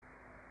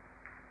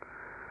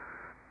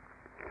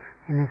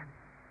in this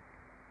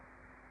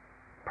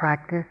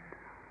practice.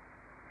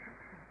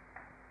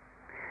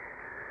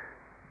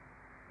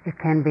 It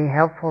can be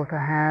helpful to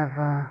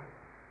have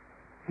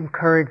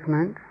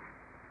encouragement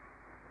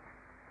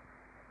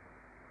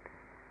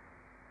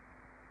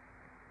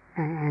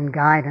and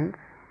guidance.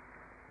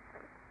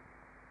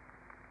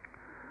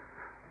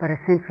 But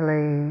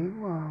essentially,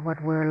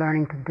 what we're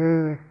learning to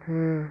do is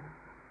to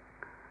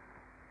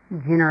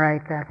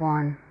generate that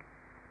one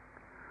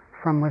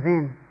from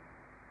within.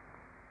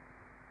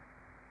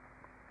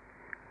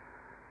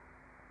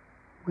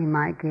 We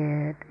might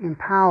get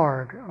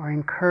empowered or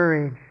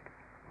encouraged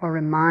or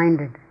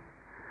reminded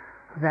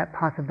of that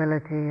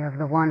possibility of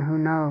the one who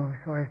knows,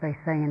 or as they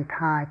say in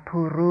Thai,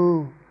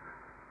 Puru.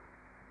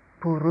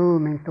 Puru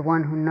means the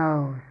one who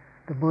knows,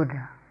 the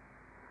Buddha.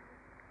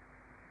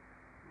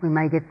 We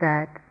may get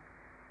that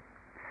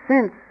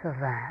sense of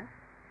that,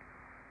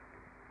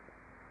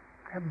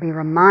 be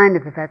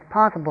reminded that that's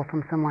possible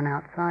from someone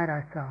outside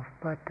ourselves,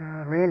 but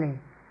really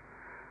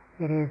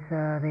it is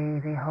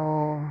the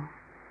whole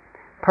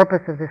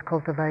purpose of this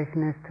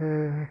cultivation is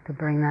to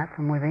bring that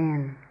from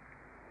within.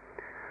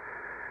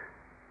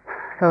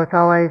 So it's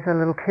always a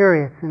little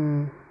curious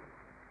and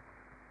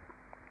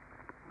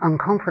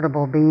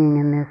uncomfortable being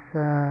in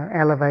this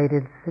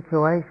elevated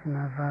situation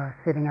of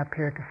sitting up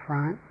here at the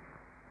front.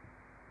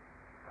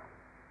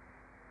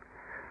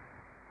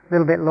 A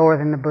little bit lower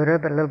than the Buddha,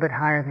 but a little bit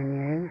higher than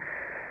you.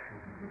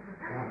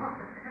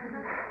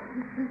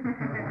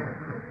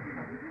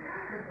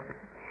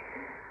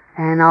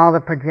 And all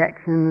the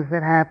projections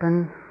that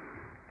happen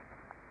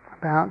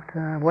about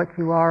what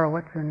you are or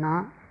what you're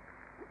not.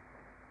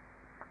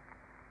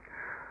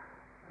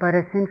 But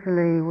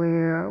essentially we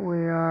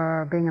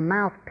are being a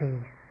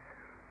mouthpiece,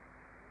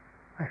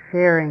 a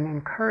sharing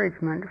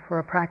encouragement for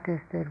a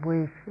practice that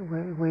we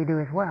do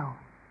as well,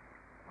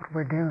 what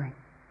we're doing.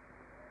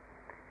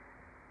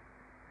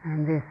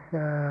 And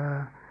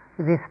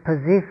this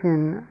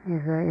position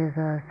is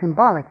a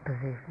symbolic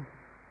position.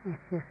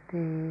 It's just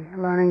the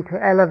learning to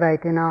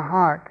elevate in our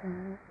heart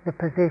the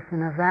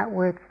position of that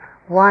which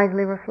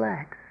wisely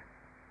reflects,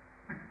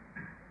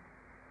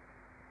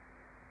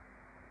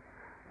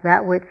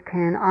 that which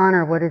can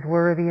honor what is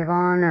worthy of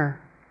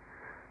honor,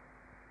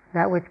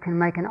 that which can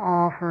make an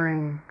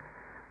offering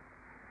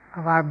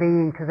of our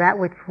being to that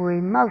which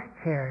we most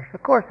cherish.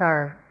 Of course,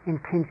 our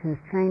intentions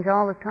change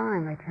all the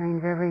time. They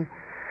change every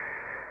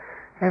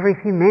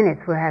few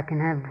minutes. Can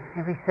have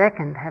every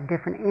second have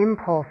different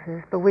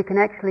impulses, but we can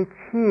actually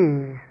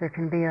choose. There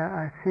can be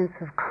a sense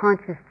of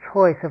conscious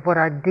choice of what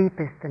our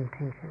deepest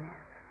intention is,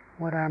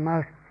 what our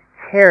most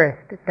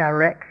cherished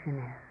direction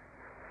is.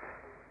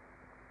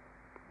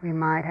 We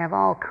might have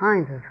all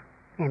kinds of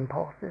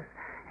impulses,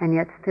 and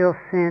yet still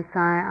sense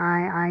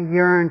I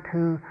yearn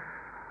to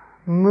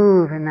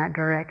move in that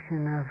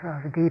direction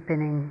of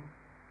deepening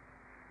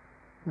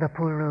the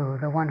Puru,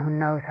 the one who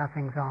knows how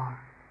things are,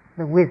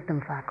 the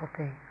wisdom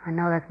faculty. I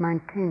know that's my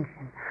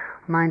intention.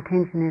 My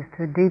intention is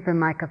to deepen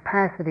my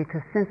capacity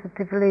to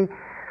sensitively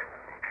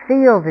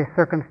feel this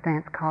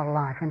circumstance called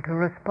life and to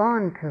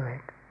respond to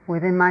it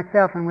within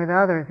myself and with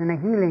others in a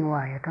healing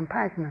way, a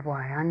compassionate way.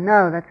 I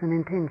know that's an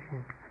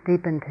intention.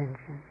 Deep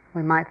intention.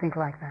 We might think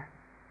like that.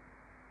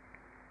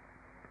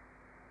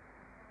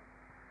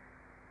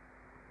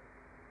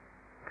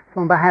 So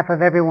on behalf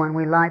of everyone,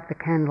 we light the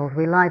candles,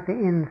 we light the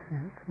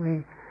incense,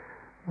 we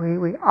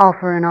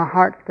offer in our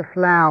hearts the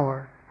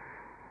flowers,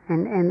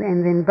 and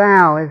then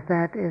vow as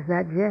that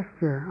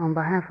gesture on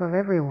behalf of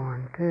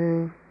everyone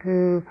to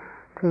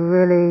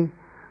really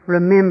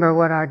remember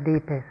what our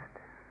deepest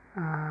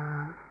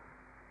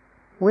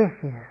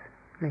wish is.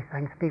 At least I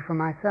can speak for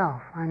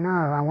myself. I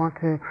know I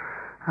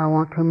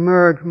want to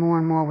merge more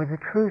and more with the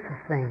truth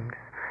of things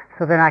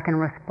so that I can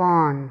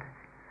respond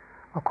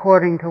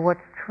according to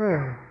what's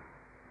true,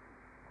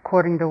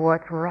 according to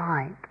what's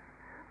right,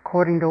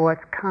 according to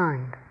what's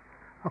kind,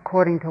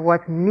 according to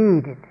what's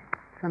needed.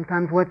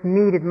 Sometimes what's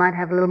needed might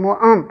have a little more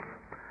oomph,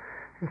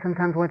 and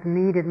sometimes what's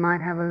needed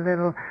might have a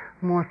little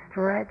more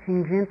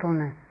stretching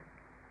gentleness.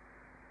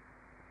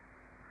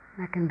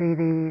 That can be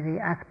the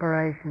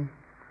aspiration.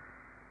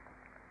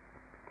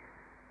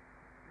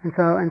 And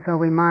so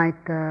we might,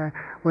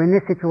 we're in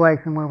this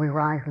situation where we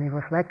wisely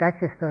reflect. That's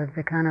just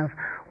the kind of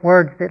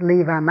words that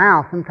leave our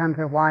mouth. Sometimes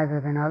they're wiser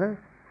than others.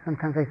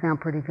 Sometimes they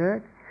sound pretty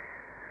good.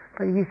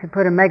 But you should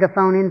put a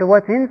megaphone into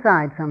what's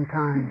inside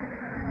sometimes.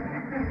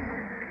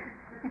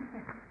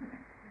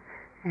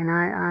 And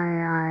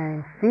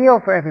I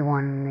feel for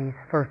everyone in these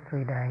first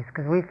 3 days,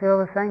 because we feel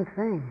the same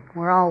thing.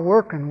 We're all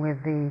working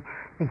with the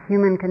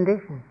human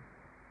condition.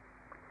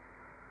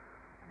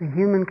 The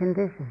human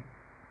condition.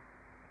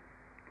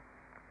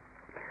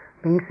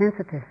 Being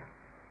sensitive,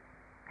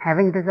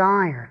 having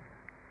desires,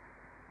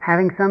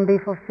 having some be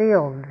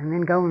fulfilled and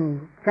then go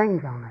and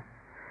change on us,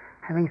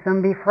 having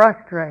some be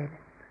frustrated,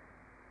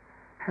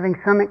 having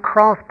some at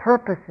cross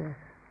purposes,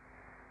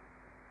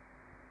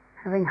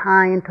 having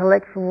high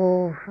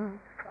intellectual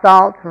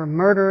thoughts or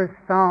murderous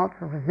thoughts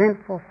or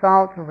resentful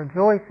thoughts or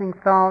rejoicing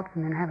thoughts,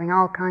 and then having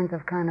all kinds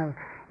of kind of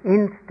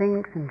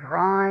instincts and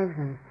drives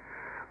and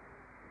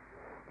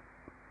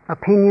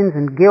opinions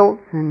and guilt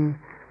and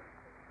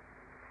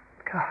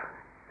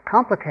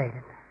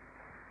complicated.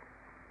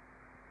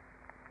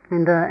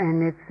 And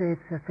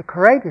it's a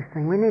courageous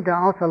thing. We need to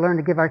also learn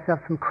to give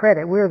ourselves some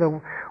credit. We're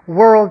the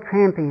world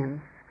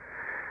champions.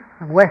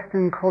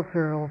 Western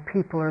cultural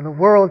people are the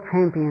world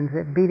champions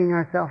at beating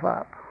ourselves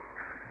up.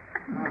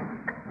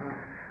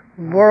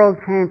 World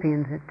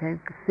champions at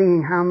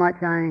seeing how much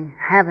I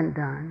haven't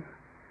done.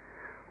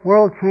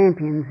 World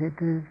champions at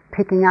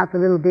picking out the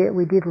little bit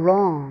we did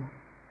wrong.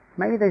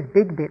 Maybe there's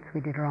big bits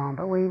we did wrong,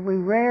 but we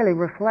rarely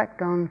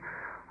reflect on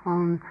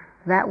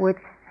that which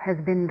has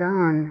been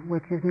done,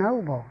 which is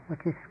noble,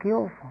 which is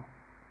skillful.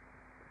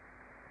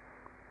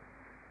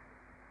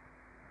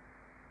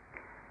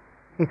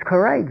 It's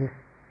courageous,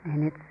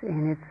 and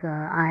it's.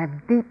 I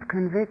have deep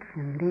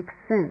conviction, deep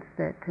sense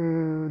that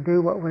to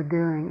do what we're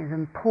doing is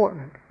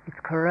important. It's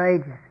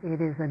courageous.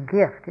 It is a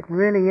gift. It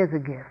really is a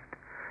gift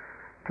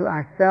to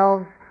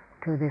ourselves,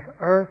 to this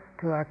earth,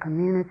 to our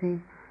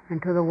community,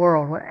 and to the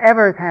world.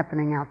 Whatever is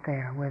happening out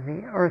there with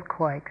the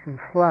earthquakes and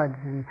floods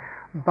and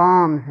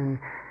bombs and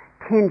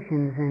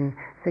tensions and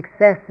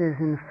successes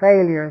and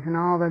failures and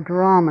all the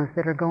dramas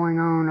that are going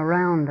on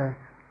around us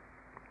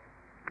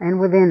and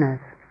within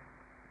us.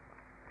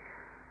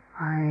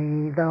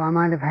 Though I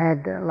might have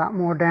had a lot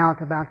more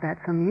doubt about that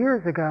some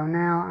years ago,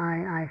 now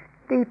I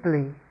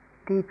deeply,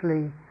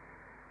 deeply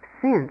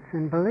sense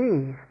and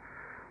believe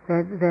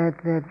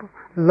that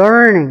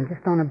learning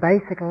just on a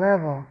basic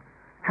level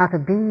how to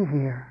be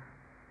here,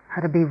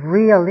 how to be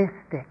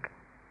realistic,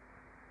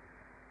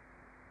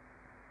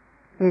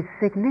 is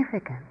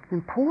significant,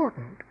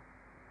 important.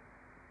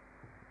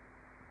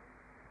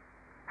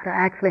 To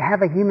actually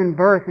have a human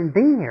birth and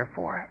be here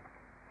for it.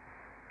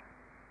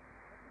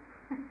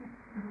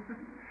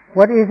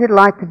 What is it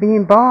like to be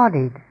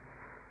embodied?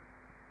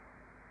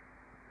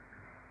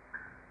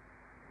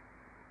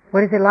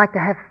 What is it like to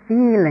have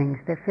feelings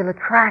that feel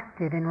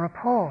attracted and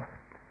repulsed?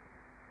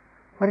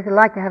 What is it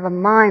like to have a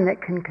mind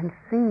that can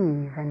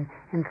conceive and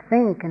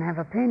think and have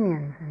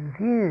opinions and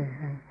views?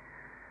 And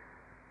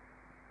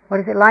what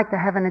is it like to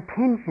have an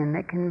attention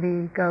that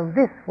can go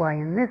this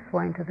way and this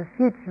way into the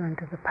future and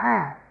to the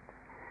past?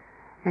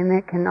 And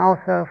that can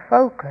also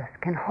focus,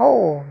 can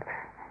hold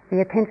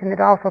the attention that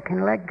also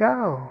can let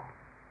go.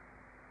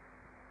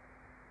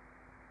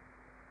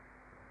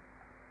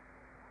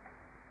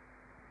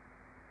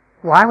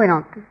 Why we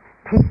don't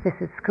teach this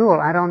at school,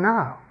 I don't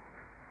know.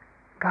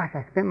 Gosh,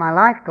 I spent my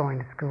life going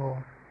to school.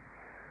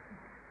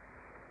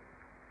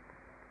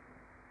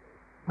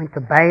 Went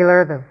to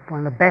Baylor,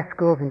 one of the best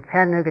schools in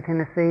Chattanooga,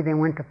 Tennessee, then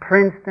went to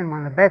Princeton,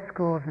 one of the best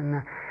schools in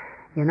the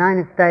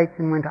United States,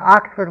 and went to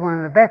Oxford, one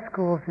of the best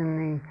schools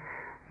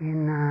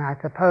I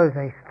suppose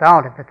they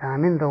thought at the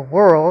time, in the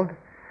world,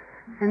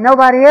 and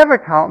nobody ever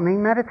taught me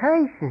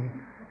meditation.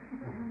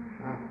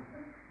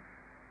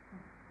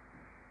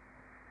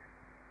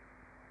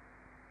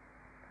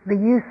 The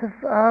use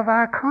of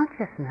our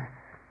consciousness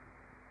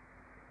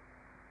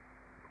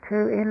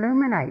to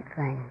illuminate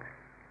things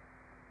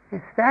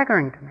is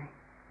staggering to me.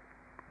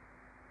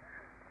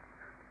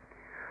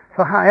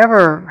 So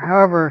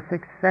however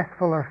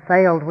successful or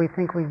failed we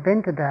think we've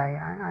been today,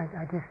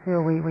 I just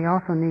feel we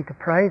also need to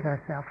praise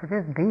ourselves for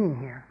just being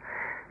here.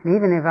 And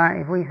even if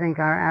we think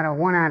out of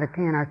 1 out of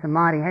 10 our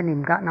samadhi hadn't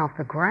even gotten off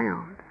the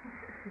ground,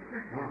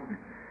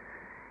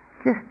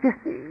 just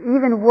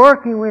even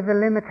working with the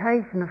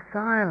limitation of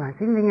silence,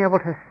 even being able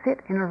to sit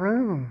in a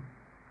room,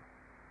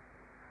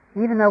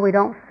 even though we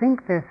don't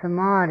think there's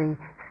samadhi,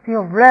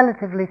 still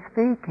relatively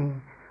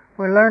speaking,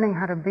 we're learning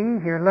how to be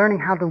here, learning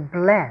how to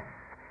bless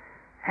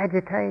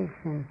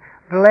agitation,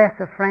 bless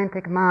a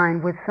frantic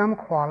mind with some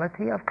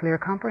quality of clear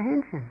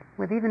comprehension,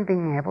 with even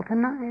being able to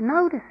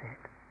notice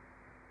it,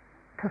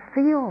 to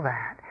feel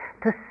that,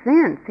 to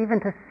sense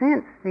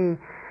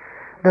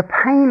the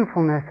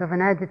painfulness of an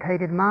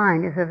agitated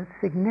mind is a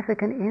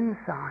significant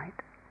insight.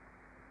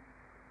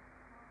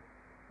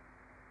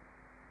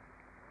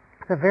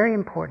 It's a very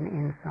important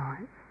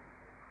insight.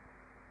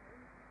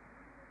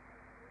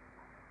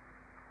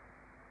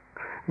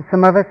 And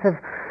some of us have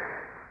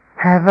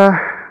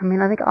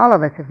I think all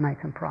of us have made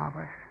some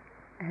progress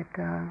at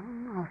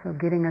also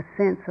getting a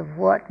sense of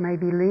what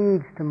maybe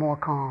leads to more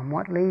calm,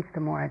 what leads to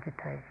more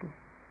agitation.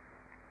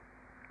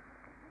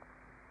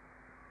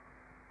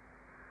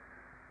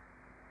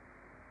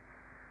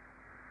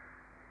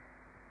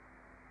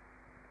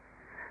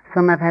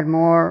 Some have had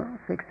more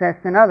success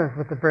than others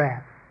with the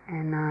breath,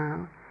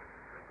 and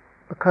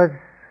because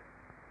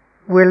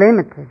we're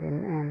limited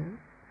in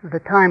the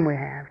time we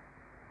have.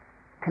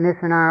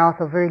 Kittisaro and I are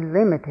also very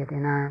limited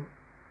in our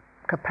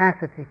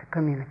capacity to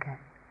communicate.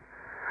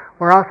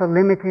 We're also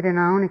limited in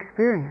our own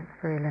experience,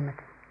 very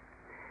limited.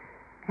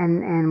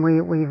 And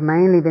we've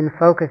mainly been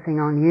focusing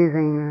on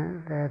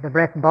using the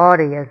breath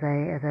body as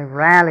a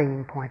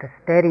rallying point, a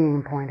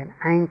steadying point, an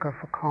anchor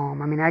for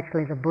calm.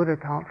 Actually the Buddha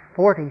taught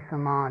 40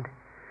 some odd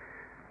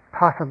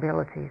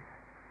possibilities.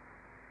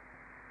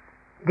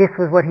 This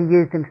was what he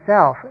used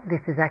himself.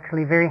 This is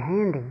actually very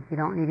handy. You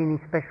don't need any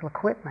special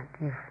equipment.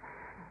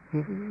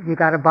 You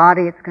got a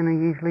body, it's going to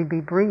usually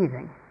be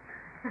breathing.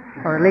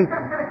 or at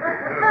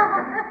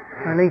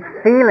least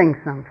feeling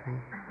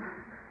something,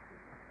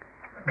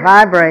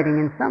 vibrating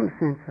in some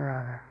sense or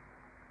other,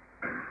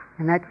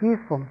 and that's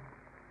useful.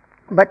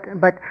 But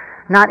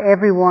not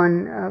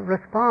everyone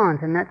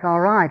responds, and that's all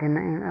right.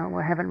 And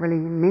we haven't really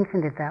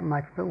mentioned it that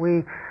much, but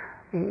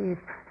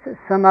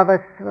some of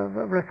us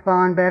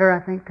respond better. I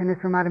think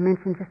Kittisaro might have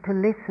mentioned just to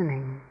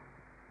listening.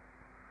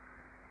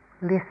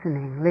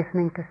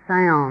 Listening to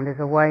sound is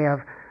a way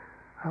of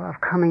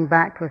coming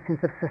back to a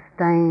sense of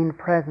sustained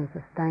presence.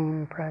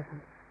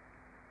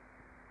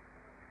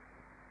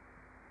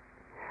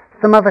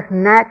 Some of us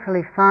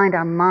naturally find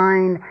our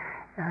mind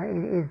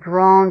is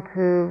drawn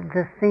to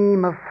the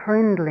theme of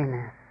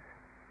friendliness.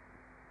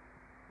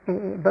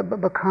 It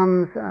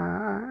becomes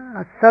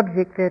a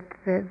subject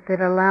that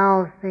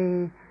allows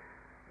the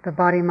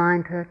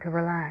body-mind to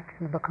relax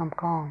and become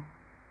calm.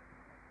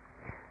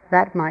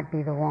 That might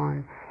be the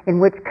one. In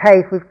which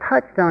case, we've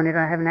touched on it.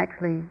 I haven't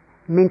actually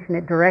mentioned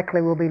it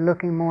directly. We'll be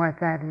looking more at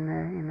that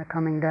in the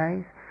coming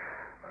days.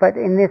 But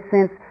in this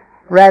sense,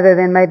 rather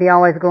than maybe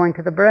always going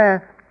to the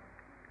breath,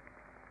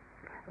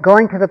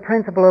 going to the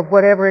principle of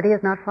whatever it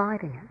is, not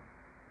fighting it.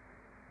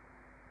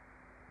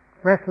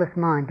 Restless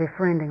mind,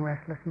 befriending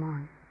restless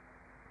mind.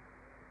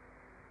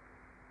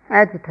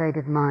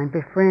 Agitated mind,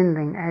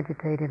 befriending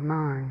agitated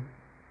mind.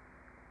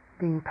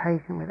 Being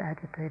patient with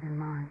agitated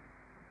mind.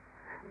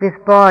 This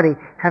body,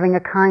 having a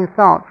kind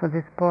thought for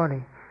this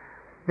body.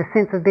 The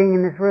sense of being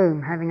in this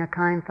room, having a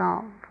kind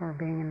thought for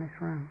being in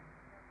this room.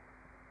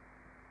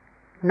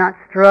 Not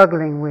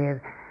struggling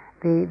with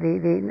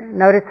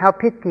notice how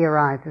piti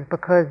arises,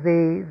 because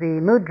the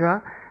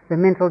mudra, the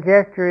mental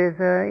gesture,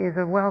 is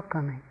a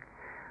welcoming.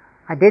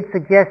 I did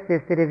suggest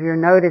this, that if you're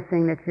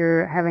noticing that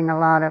you're having a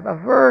lot of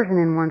aversion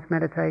in one's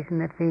meditation,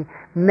 that the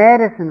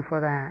medicine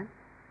for that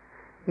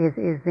is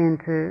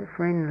into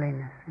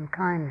friendliness and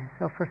kindness.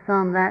 So for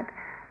some, that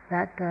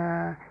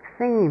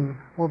theme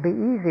will be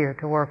easier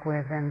to work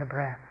with than the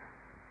breath,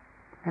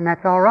 and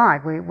that's all right.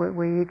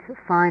 We each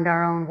find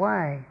our own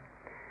way.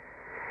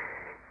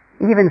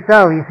 Even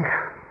so, you think,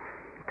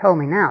 you told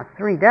me now, it's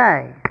 3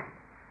 days.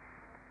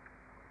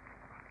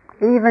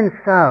 Even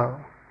so,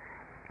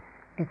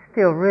 it's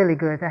still really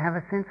good to have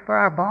a sense for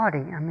our body.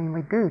 I mean,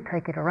 we do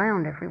take it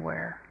around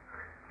everywhere.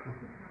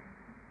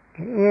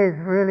 It is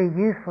really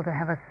useful to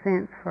have a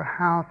sense for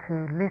how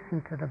to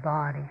listen to the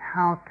body,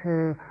 how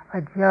to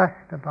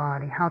adjust the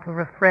body, how to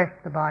refresh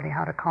the body,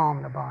 how to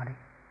calm the body.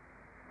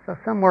 So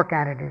some work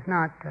at it is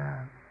not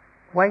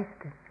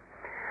wasted.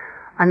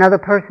 Another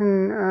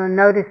person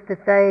noticed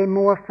that they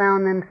more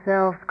found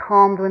themselves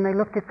calmed when they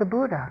looked at the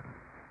Buddha.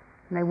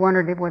 And they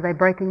wondered, were they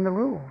breaking the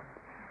rules?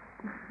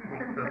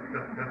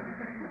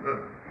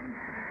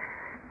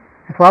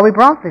 That's why we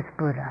brought this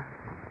Buddha.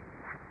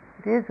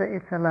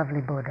 It's a lovely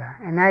Buddha.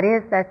 And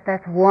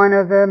that's one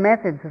of the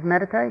methods of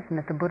meditation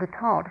that the Buddha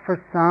taught. For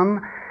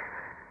some,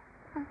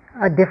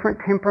 a different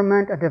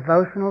temperament, a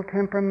devotional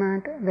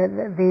temperament,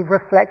 the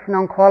reflection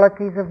on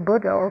qualities of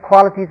Buddha or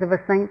qualities of a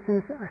saint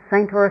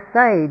or a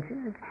sage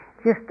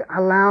just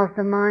allows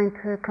the mind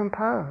to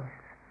compose.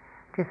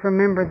 Just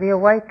remember the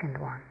awakened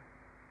one,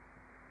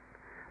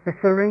 the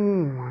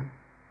serene one,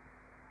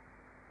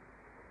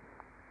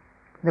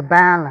 the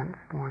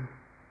balanced one,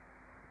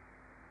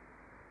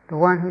 the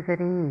one who's at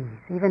ease.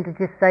 Even to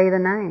just say the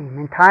name.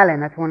 In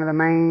Thailand, that's one of the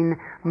main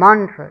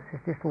mantras.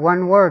 It's just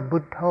one word,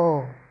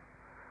 Buddho,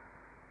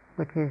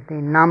 which is the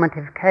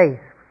nominative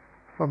case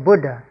for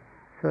Buddha.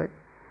 So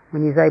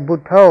when you say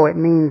Buddho, it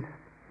means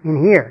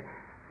in here,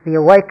 the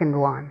awakened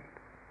one.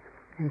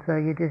 And so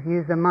you just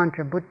use the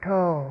mantra,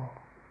 Buddho.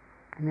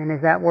 And then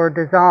as that word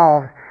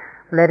dissolves,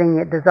 letting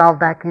it dissolve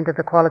back into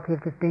the quality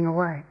of just being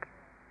awake.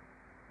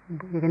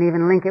 You can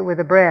even link it with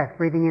the breath,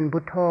 breathing in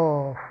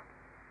Buddho,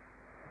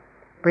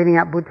 breathing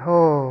out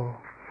Buddho,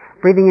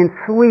 breathing in,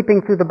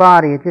 sweeping through the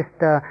body,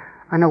 just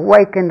an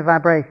awakened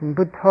vibration,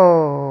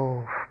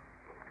 Buddho,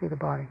 through the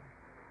body.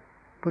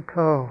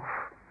 Buddho.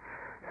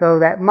 So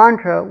that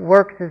mantra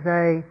works as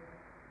a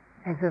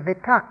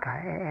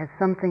vitaka, as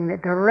something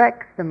that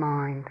directs the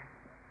mind,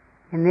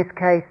 in this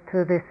case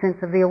to the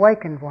sense of the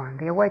awakened one,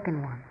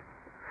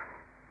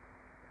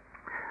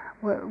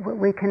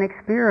 We can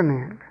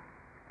experiment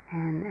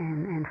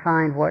and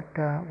find what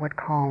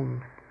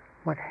calms,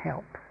 what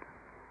helps.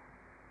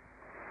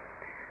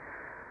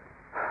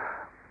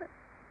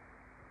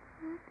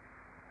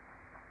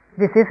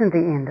 This isn't the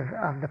end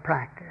of the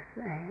practice.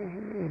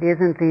 It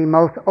isn't the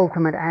most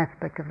ultimate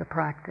aspect of the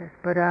practice,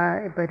 but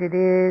it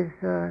is.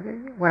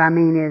 What I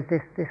mean is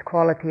this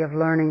quality of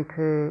learning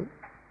to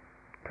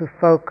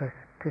focus,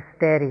 to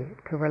steady,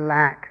 to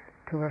relax,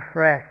 to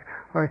refresh,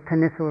 or as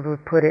Kittisaro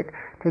would put it,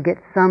 to get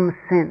some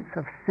sense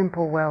of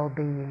simple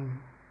well-being.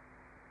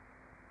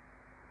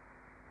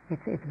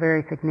 It's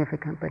very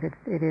significant, but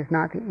it is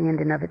not the end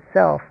in of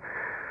itself.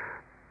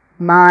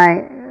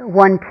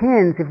 One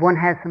tends, if one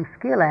has some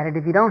skill at it,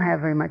 if you don't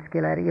have very much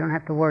skill at it, you don't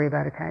have to worry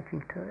about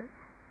attaching to it.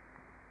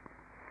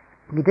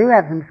 If you do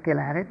have some skill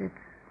at it,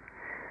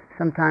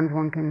 sometimes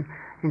one can.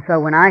 And so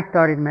when I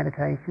started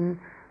meditation,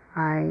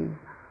 I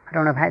I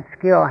don't have had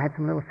skill. I had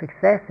some little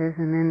successes,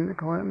 and then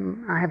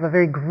I have a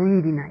very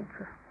greedy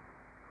nature.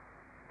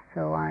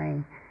 So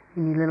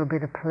any little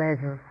bit of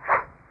pleasure,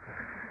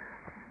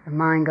 the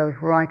mind goes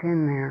right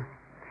in there.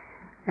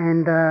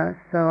 And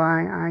so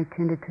I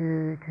tended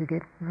to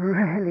get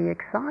really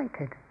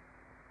excited.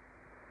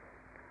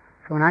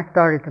 So when I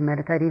started to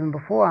meditate, even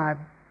before I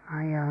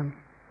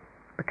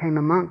became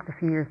a monk, a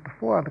few years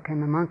before I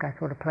became a monk, I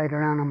sort of played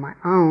around on my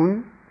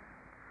own.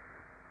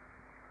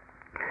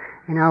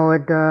 And I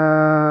would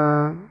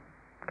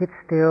get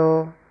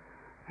still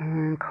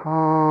and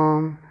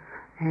calm,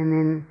 and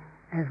then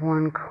as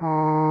one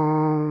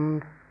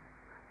calmed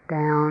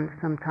down,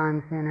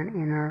 sometimes then an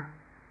inner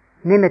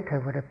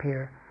nimitta would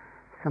appear,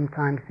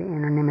 sometimes the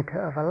inner nimitta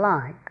of a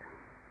light.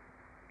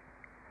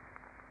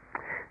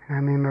 And I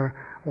remember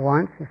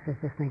once, this is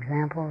just an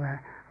example, the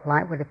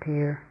light would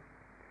appear,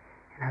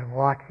 and I'd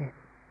watch it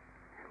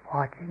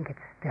and get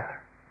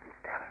stiller and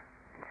stiller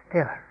and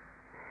stiller.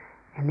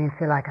 And then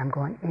feel like I'm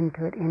going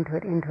into it, and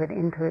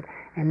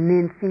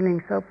then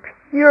feeling so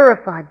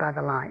purified by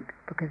the light,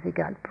 because it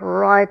got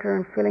brighter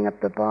and filling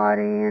up the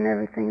body, and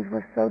everything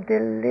was so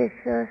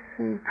delicious,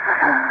 and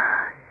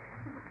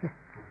just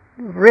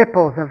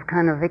ripples of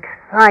kind of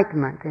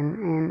excitement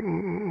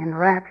and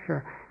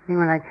rapture. And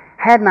when I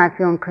had my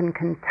film, couldn't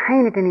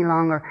contain it any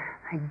longer,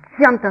 I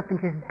jumped up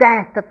and just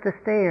dashed up the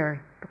stairs,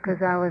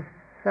 because I was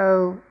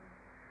so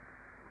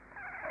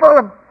full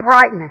of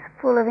brightness,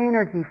 full of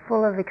energy,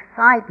 full of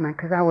excitement,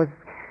 because I was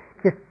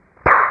just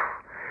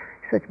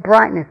such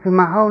brightness through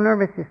my whole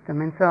nervous system,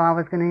 and so I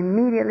was going to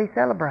immediately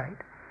celebrate.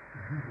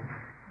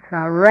 So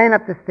I ran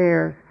up the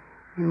stairs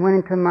and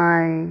went into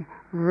my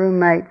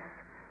roommate's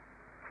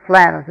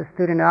flat. I was a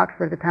student at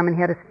Oxford at the time, and he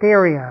had a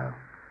stereo,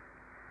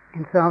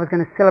 and so I was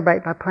going to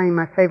celebrate by playing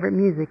my favorite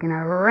music, and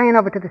I ran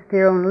over to the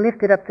stereo and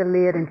lifted up the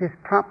lid and just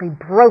promptly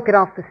broke it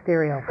off the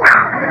stereo.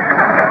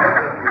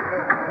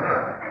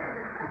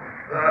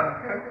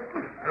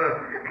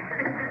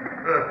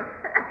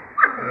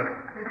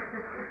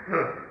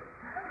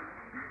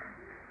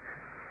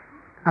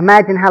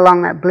 Imagine how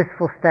long that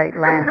blissful state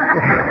lasted.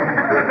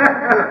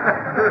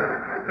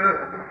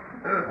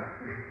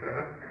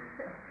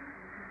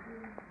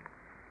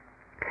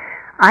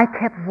 I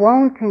kept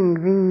wanting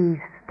these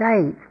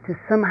states to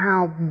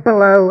somehow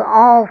blow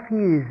all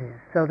fuses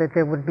so that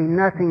there would be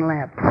nothing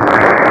left.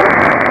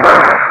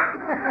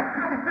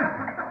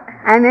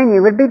 And then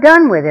you would be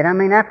done with it. I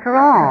mean, after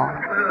all,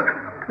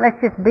 let's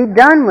just be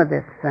done with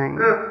this thing.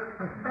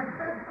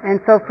 And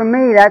so for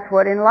me, that's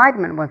what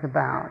enlightenment was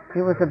about.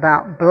 It was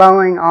about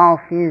blowing all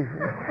fuses.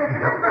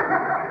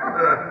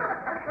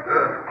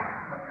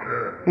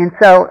 And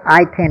so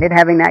I tended,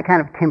 having that kind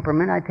of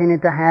temperament, I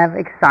tended to have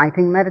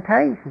exciting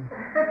meditation.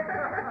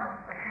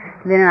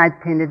 Then I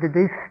tended to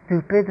do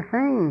stupid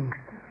things,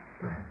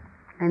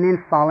 and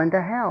then fall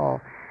into hell.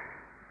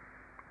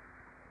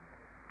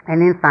 And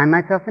then find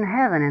myself in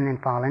heaven, and then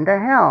fall into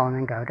hell, and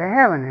then go to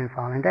heaven, and then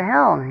fall into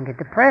hell, and then get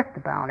depressed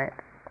about it.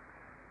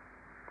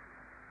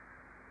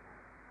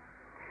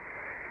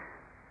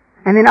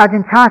 And then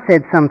Ajahn Chah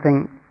said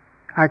something,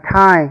 our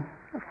Thai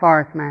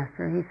forest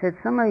master. He said,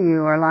 some of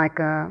you are like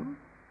a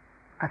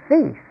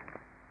thief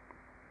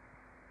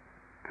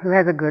who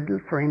has a good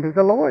friend who's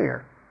a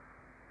lawyer.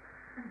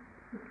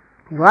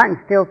 You go out and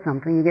steal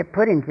something, you get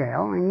put in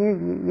jail, and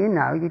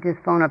you just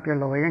phone up your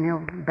lawyer and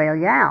he'll bail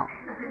you out.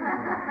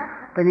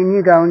 But then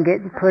you go and get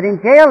put in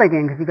jail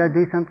again because you go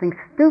do something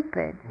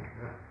stupid.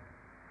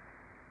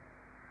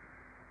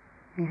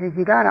 He says,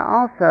 you got to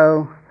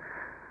also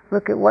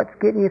look at what's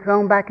getting you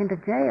thrown back into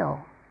jail.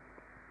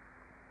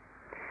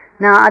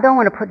 Now, I don't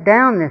want to put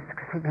down this,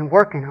 because we've been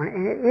working on it,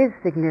 and it is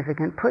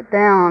significant, put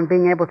down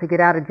being able to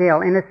get out of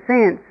jail. In a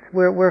sense,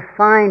 we're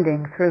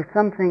finding through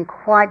something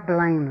quite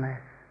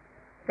blameless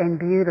and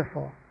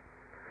beautiful.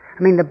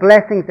 I mean, the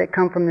blessings that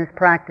come from this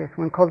practice,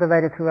 when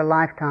cultivated through a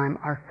lifetime,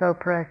 are so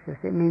precious.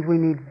 It means we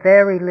need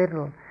very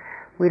little.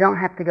 We don't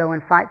have to go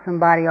and fight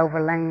somebody over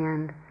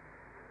land.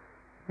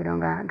 We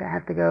don't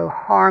have to go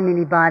harm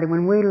anybody.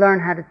 When we learn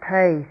how to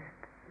taste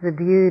the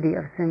beauty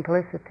of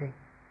simplicity,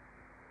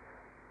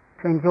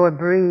 to enjoy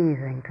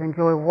breathing, to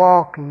enjoy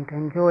walking, to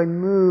enjoy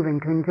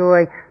moving, to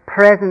enjoy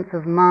presence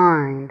of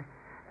mind,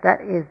 that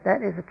is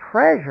a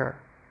treasure.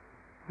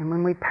 And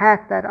when we pass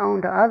that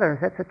on to others,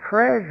 that's a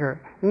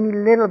treasure, any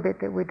little bit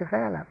that we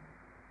develop.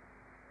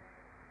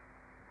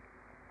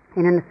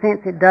 And in a sense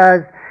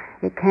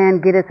it can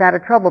get us out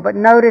of trouble. But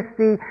notice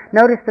the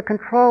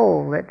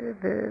control that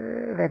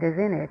is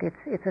in it.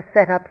 It's a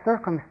set up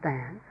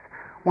circumstance.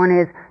 One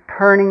is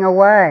turning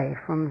away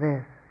from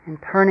this and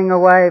turning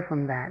away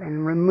from that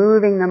and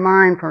removing the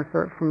mind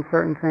from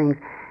certain things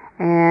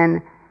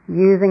and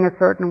using a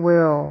certain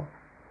will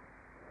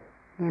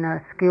in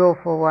a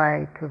skillful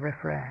way to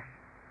refresh.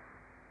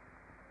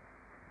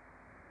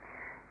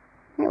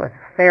 It was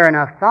fair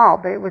enough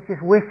thought, but it was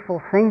just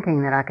wishful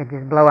thinking that I could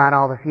just blow out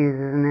all the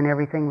fuses and then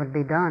everything would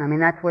be done. I mean,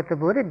 that's what the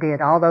Buddha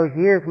did all those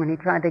years when he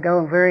tried to go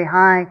in very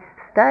high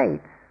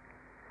states.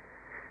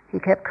 He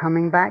kept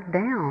coming back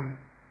down.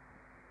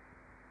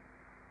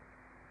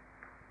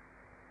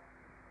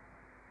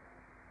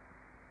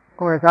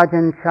 Or as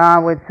Ajahn Chah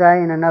would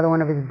say in another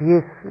one of his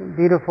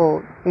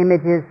beautiful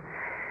images,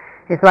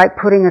 it's like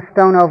putting a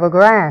stone over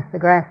grass. The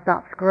grass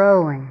stops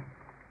growing.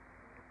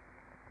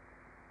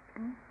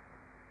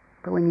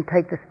 But when you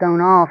take the stone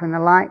off and the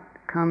light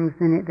comes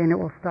in it, then it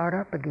will start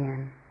up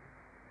again.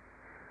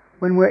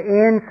 When we're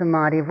in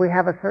samadhi, if we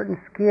have a certain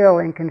skill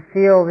and can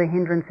feel the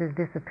hindrances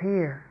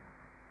disappear,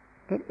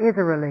 it is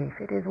a relief.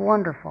 It is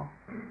wonderful.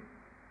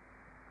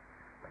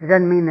 But it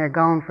doesn't mean they're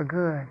gone for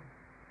good.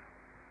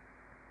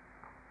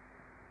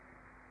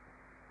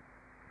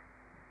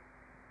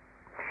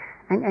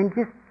 And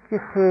just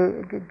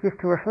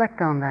to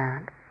reflect on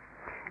that.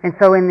 And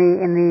so in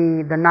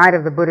the night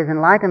of the Buddha's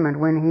enlightenment,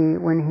 when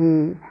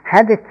he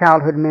had this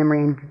childhood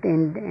memory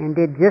and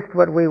did just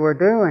what we are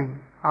doing,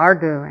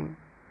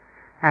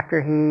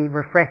 after he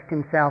refreshed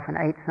himself and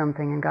ate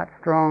something and got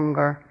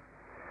stronger,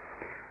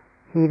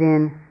 he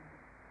then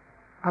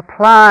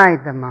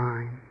applied the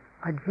mind,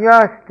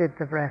 adjusted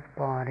the breath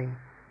body,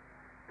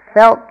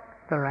 felt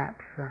the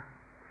rapture,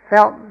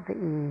 felt the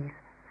ease,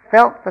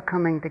 felt the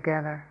coming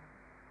together,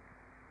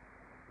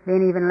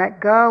 then even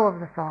let go of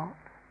the thought.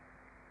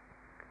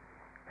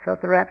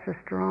 Felt the rapture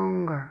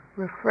stronger,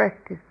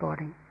 refreshed his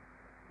body,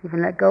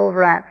 even let go of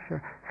rapture,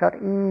 felt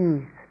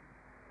ease,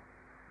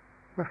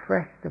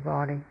 refreshed the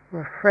body,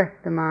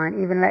 refreshed the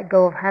mind, even let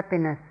go of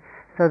happiness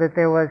so that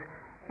there was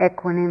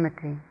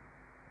equanimity,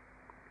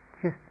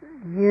 just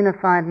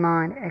unified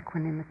mind,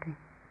 equanimity.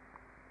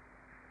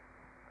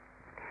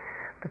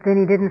 But then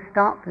he didn't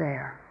stop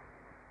there.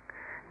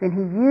 Then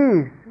he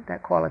used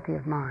that quality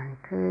of mind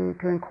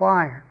to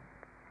inquire,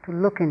 to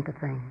look into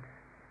things,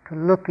 to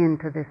look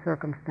into this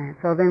circumstance.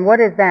 So then what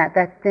is that?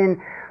 That's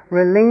then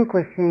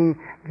relinquishing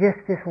just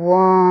this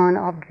one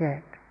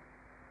object.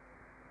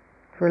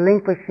 It's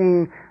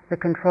relinquishing the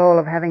control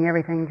of having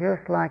everything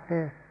just like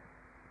this.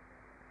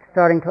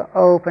 Starting to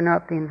open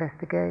up the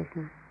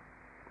investigation.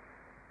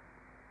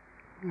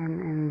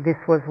 And this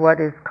was what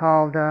is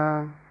called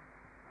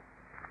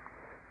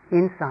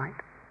insight.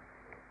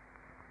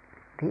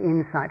 The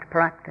insight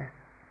practice.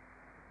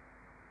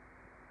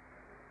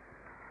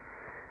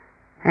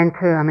 And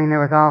there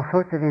was all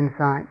sorts of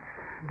insights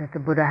that the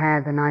Buddha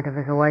had the night of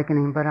his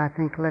awakening, but I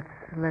think let's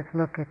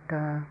look at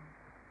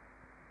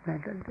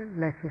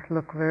let's just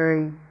look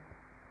very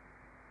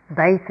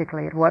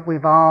basically at what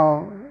we've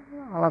all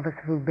of us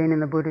who've been in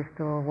the Buddhist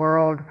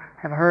world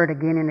have heard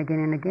again and again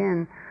and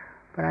again.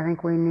 But I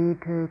think we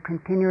need to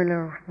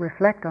continually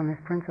reflect on this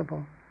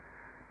principle.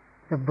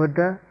 The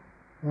Buddha,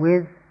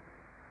 with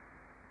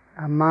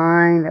a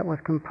mind that was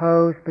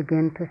composed,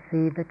 began to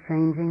see the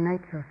changing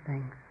nature of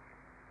things.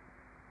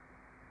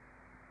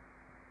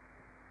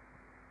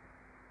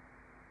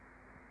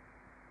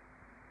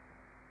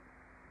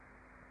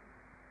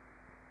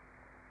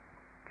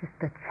 Just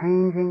the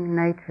changing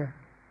nature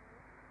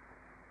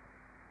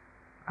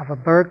of a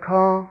bird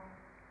call,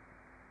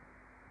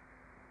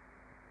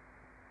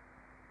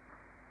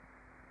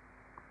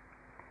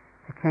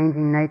 the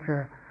changing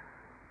nature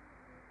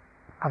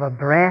of a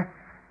breath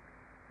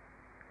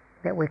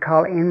that we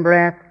call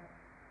in-breath,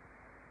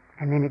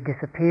 and then it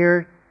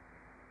disappears,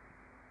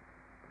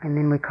 and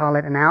then we call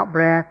it an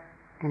out-breath,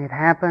 and it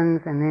happens,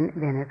 and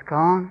then it's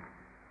gone.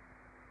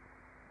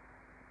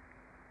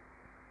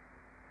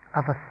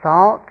 Of a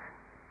thought,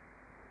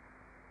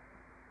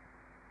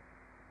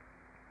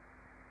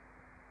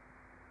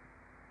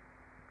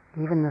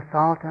 even the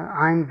thought,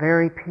 I'm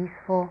very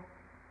peaceful.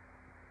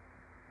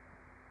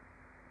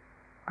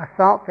 A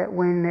thought that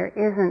when there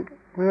isn't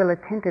real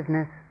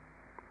attentiveness,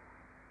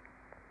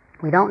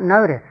 we don't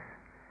notice.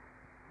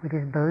 We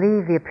just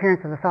believe the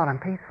appearance of the thought, I'm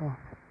peaceful.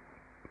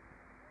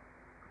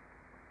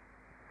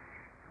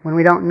 When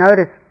we don't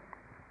notice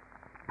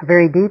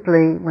very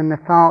deeply when the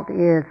thought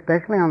is,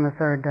 especially on the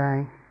third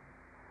day,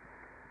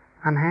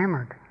 I'm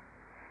hammered.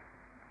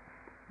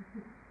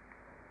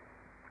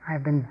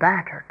 I've been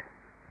battered.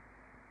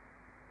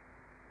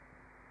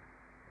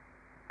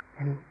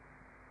 And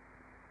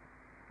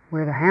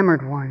we're the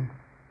hammered one.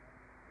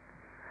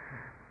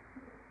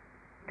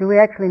 Do we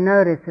actually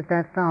notice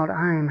that thought,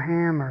 I am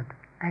hammered,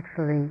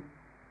 actually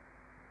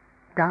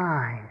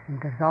dies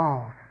and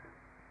dissolves?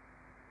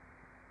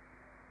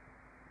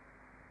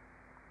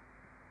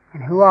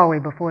 And who are we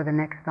before the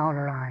next thought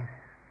arises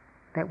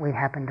that we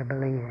happen to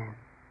believe in?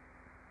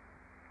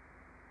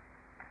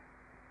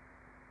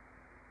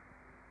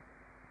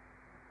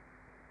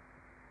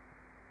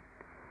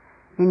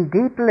 In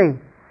deeply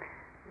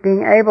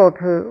being able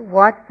to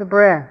watch the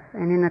breath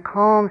and in a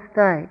calm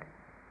state,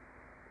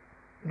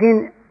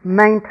 then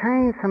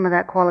maintain some of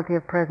that quality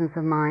of presence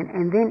of mind,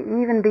 and then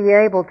even be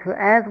able to,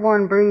 as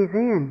one breathes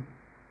in,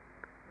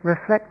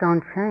 reflect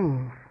on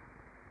change.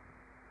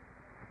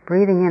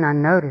 Breathing in, I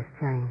notice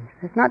change.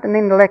 It's not an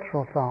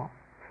intellectual thought.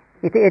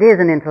 It is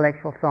an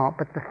intellectual thought,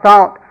 but the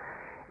thought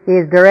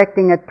is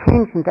directing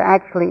attention to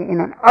actually, in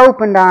an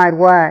open-eyed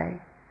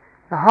way,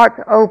 the heart's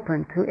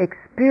open to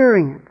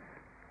experience.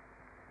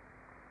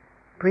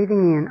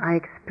 Breathing in, I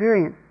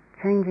experience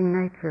changing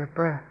nature of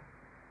breath.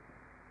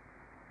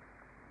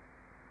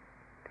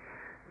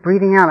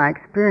 Breathing out, I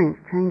experience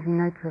changing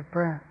nature of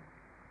breath.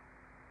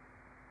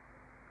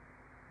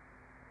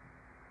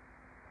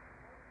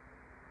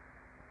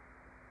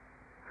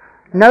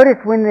 Notice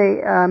when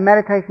the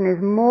meditation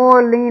is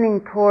more leaning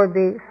toward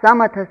the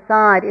samatha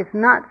side, it's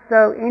not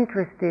so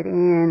interested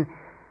in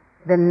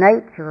the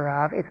nature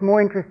of, it's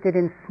more interested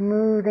in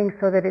smoothing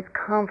so that it's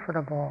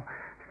comfortable,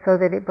 so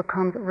that it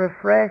becomes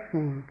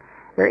refreshing.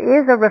 There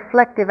is a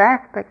reflective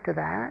aspect to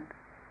that,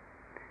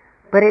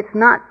 but it's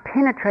not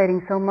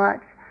penetrating so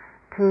much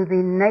to the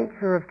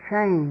nature of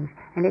change,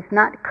 and it's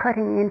not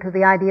cutting into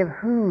the idea of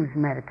who's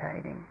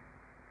meditating.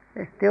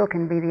 There still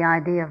can be the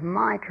idea of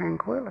my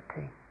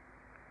tranquility,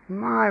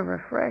 my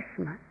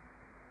refreshment.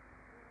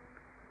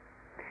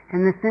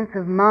 And the sense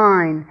of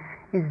mine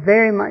is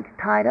very much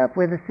tied up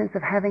with the sense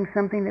of having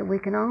something that we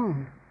can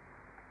own.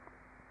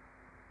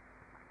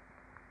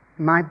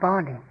 My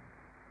body,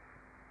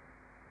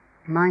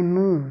 my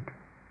mood,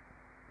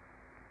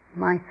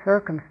 my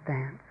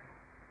circumstance,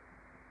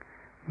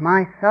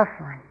 my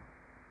suffering.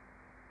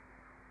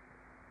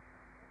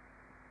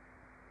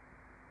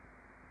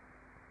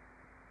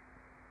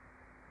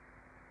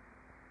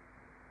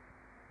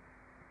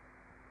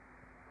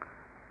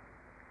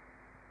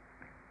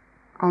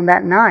 On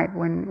that night,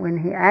 when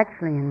he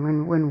actually,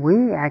 and when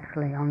we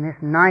actually, on this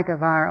night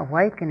of our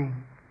awakening,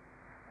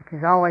 which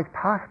is always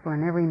possible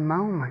in every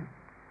moment,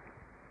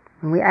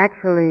 when we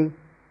actually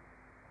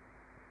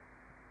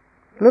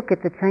look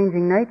at the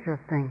changing nature of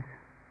things,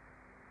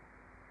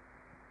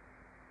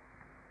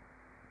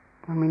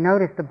 when we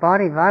notice the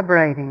body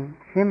vibrating,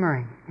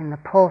 shimmering, and the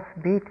pulse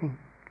beating,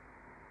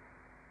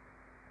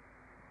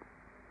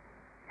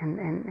 and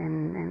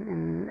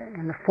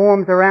the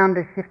forms around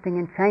us shifting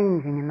and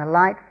changing, and the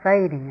light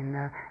fading,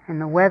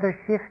 and the weather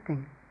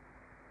shifting,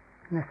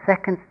 and the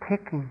seconds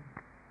ticking,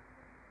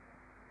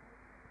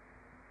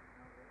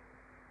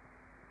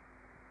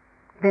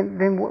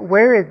 then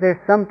where is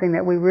there something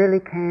that we really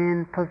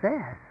can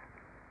possess?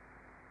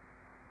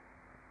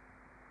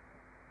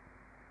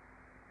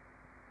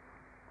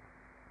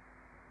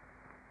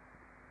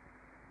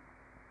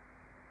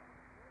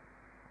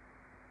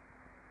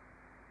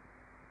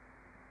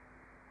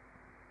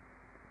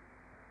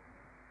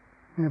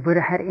 And the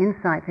Buddha had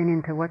insight then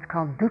into what's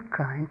called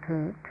dukkha,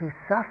 into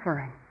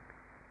suffering.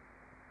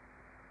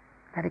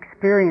 That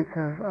experience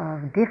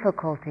of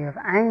difficulty, of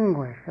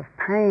anguish, of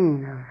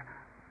pain, of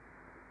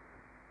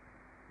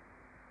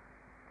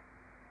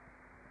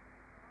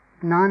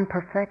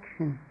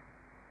non-perfection.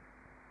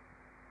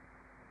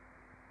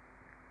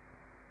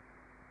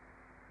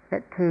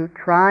 That to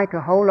try to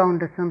hold on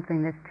to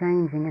something that's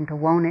changing and to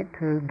want it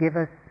to give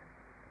us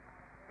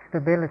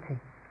stability.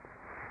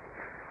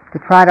 To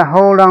try to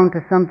hold on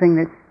to something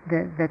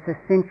that's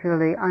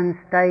essentially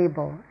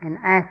unstable and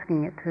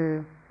asking it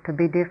to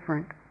be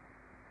different.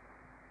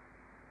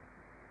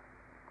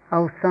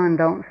 Oh, sun,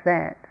 don't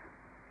set.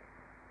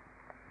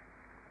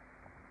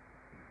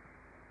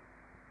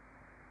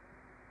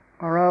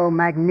 Or oh,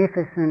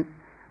 magnificent,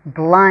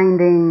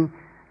 blinding,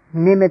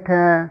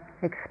 nimitta,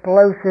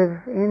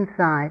 explosive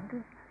insight,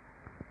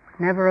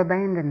 never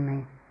abandon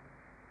me.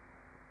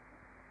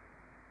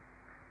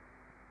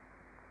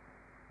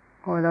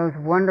 Or those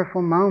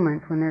wonderful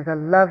moments when there's a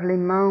lovely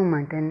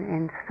moment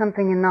and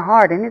something in the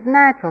heart, and it's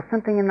natural,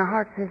 something in the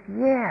heart says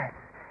yes.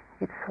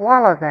 It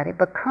swallows that, it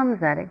becomes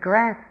that, it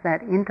grasps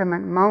that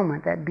intimate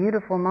moment, that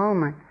beautiful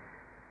moment.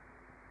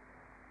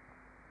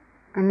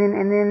 And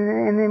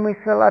then we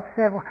feel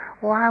upset.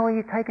 Why were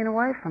you taken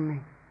away from me?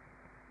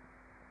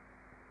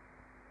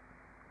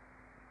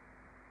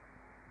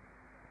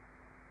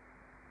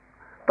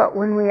 But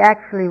when we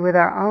actually, with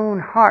our own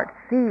heart,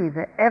 see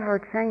the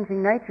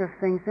ever-changing nature of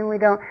things,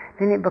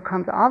 then it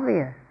becomes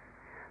obvious.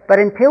 But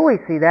until we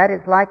see that,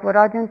 it's like what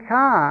Ajahn Chah,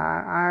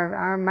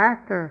 our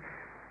master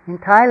in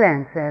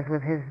Thailand, says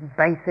with his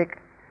basic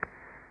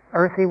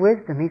earthy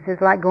wisdom. He says,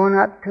 like going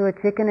up to a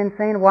chicken and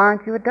saying, "Why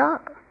aren't you a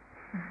duck?"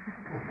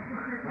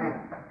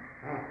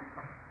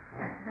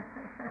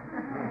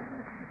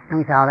 And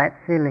we say, "Oh, that's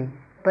silly."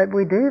 But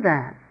we do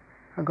that.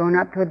 Or going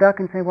up to a duck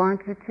and say, "Why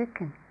aren't you a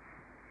chicken?"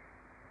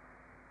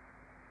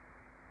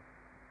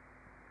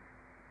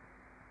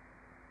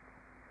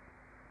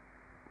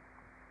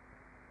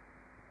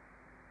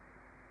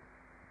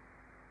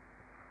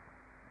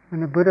 When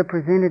the Buddha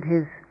presented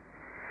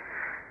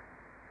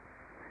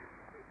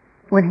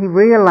when he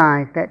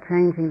realized that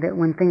changing, that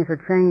when things are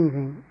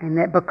changing, and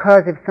that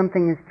because if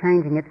something is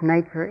changing, its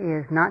nature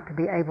is not to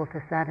be able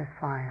to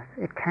satisfy us.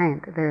 It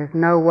can't. There is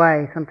no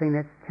way something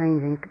that's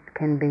changing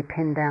can be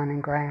pinned down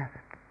and grasped.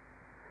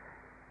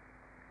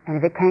 And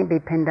if it can't be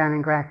pinned down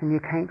and grasped, then you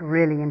can't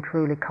really and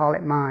truly call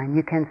it mine.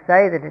 You can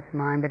say that it's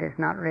mine, but it's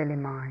not really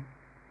mine.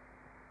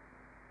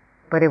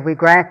 But if we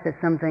grasp at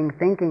something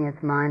thinking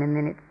it's mine, and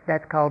then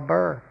that's called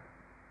birth.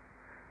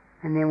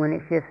 And then when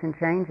it shifts and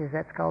changes,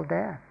 that's called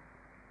death.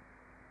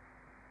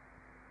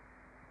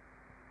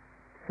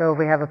 So if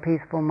we have a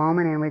peaceful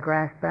moment and we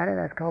grasp at it,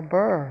 that's called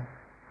birth.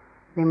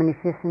 Then when it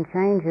shifts and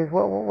changes,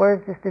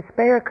 where's this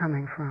despair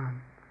coming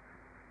from?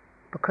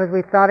 Because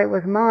we thought it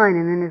was mine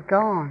and then it's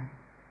gone.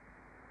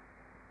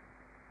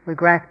 We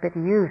grasp at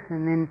use,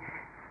 and then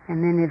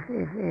if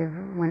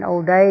when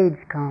old age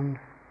comes,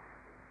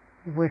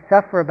 if we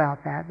suffer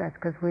about that, that's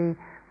because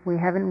we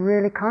haven't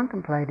really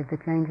contemplated the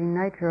changing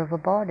nature of a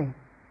body.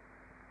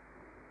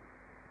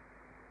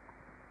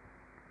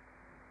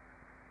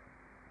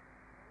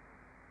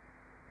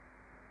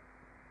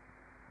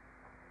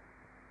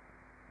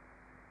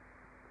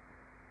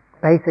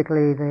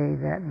 Basically,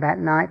 that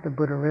night the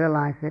Buddha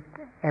realized that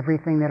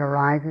everything that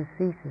arises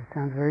ceases.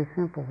 Sounds very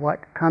simple. What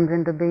comes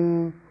into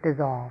being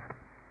dissolves.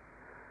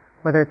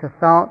 Whether it's a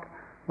thought,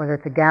 whether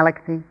it's a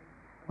galaxy,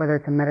 whether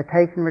it's a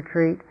meditation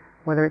retreat,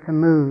 whether it's a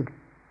mood,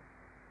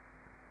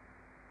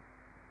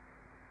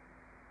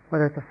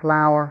 whether it's a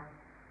flower,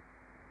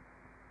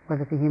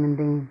 whether it's a human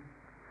being.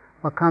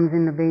 What comes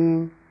into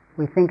being,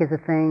 we think is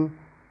a thing,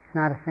 it's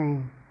not a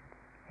thing.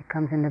 It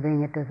comes into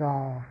being, it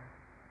dissolves,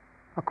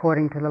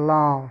 according to the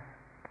laws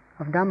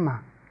of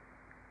Dhamma.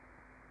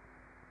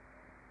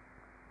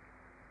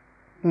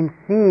 In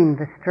seeing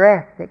the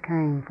stress that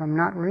came from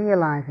not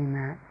realizing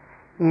that,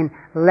 in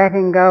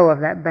letting go of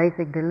that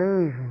basic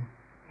delusion,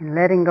 in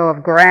letting go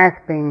of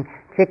grasping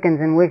chickens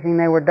and wishing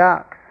they were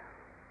ducks,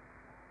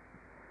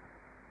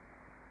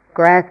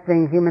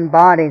 grasping human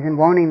bodies and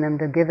wanting them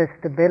to give us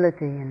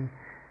stability and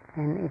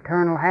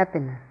eternal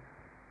happiness,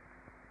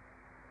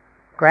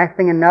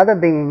 grasping another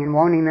being and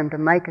wanting them to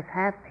make us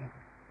happy,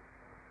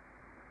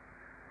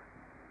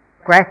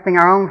 grasping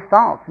our own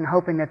thoughts and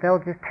hoping that they'll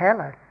just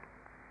tell us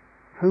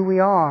who we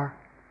are.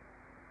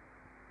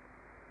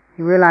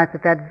 He realized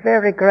that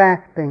very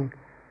grasping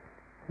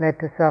led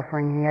to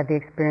suffering. He had the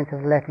experience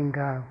of letting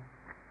go,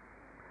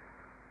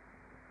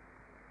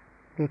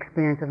 the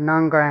experience of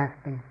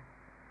non-grasping,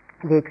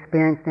 the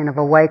experience then of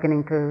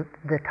awakening to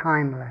the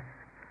timeless,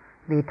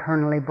 the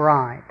eternally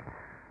bright,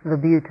 the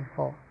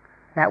beautiful,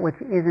 that which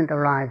isn't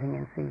arising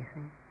and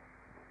ceasing,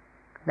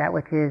 that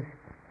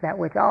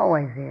which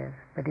always is,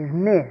 but is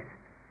missed,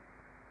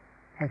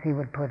 as he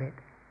would put it,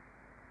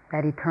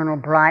 that eternal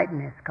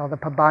brightness called the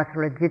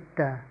Pabhasara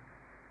Citta,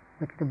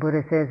 which the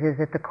Buddha says is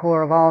at the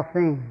core of all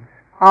things,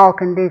 all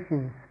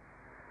conditions.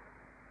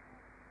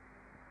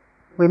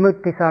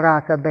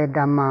 Vimuttisaro sabbe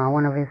Dhamma,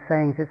 one of his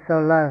sayings, it's so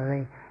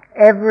lovely.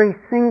 Every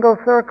single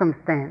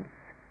circumstance,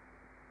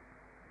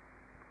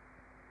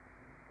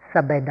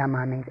 sabbe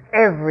Dhamma means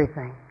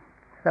everything,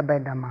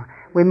 sabbe Dhamma.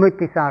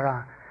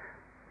 Vimuttisaro,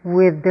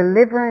 with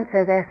deliverance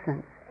as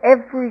essence.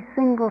 Every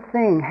single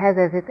thing has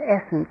as its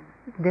essence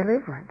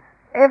deliverance.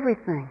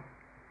 Everything.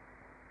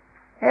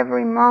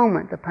 Every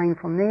moment, the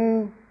painful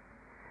knee,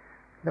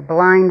 the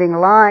blinding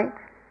light,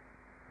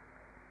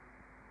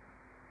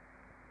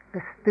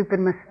 the stupid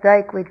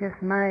mistake we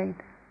just made,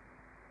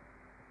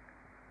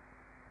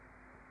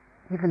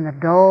 even the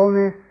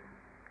dullness,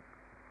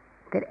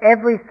 that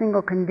every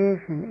single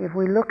condition, if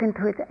we look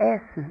into its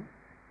essence,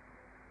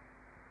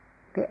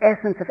 the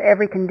essence of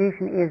every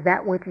condition is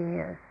that which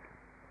is.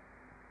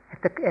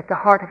 At the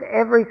heart of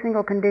every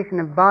single condition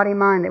of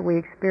body-mind that we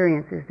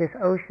experience is this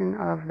ocean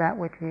of that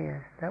which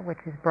is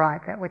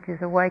bright, that which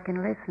is awake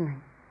and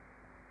listening.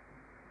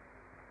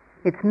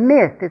 It's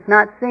missed, it's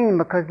not seen,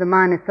 because the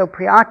mind is so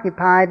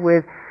preoccupied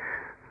with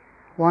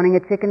wanting a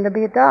chicken to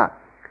be a duck,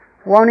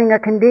 wanting a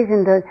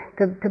condition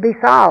to be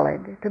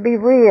solid, to be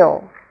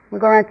real. We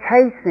go around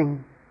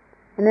chasing,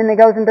 and then it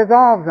goes and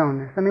dissolves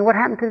on us. I mean, what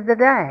happened to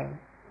today?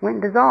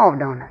 Went and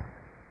dissolved on us.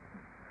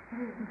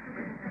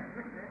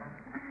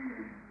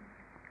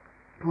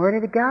 Where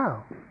did it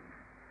go?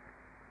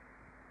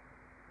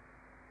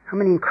 How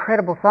many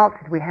incredible thoughts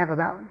did we have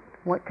about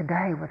what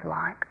today was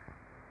like?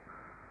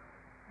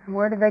 And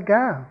where did they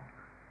go?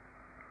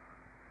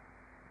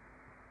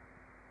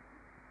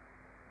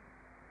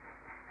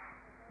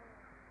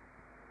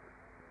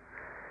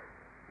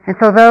 And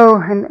so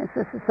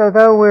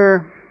though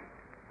we're,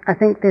 I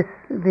think this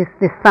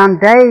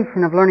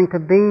foundation of learning to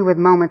be with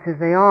moments as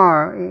they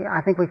are, I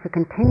think we should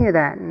continue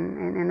that,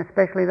 and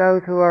especially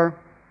those who are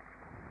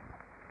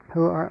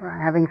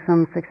having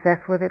some success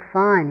with it,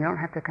 fine. You don't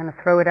have to kind of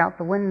throw it out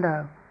the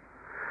window.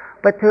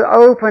 But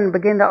to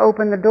begin to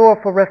open the door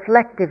for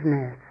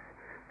reflectiveness,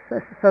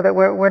 so that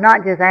we're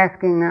not just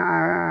asking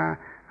our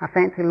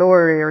fancy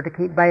lawyer to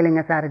keep bailing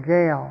us out of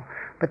jail,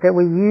 but that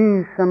we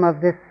use some of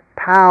this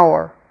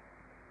power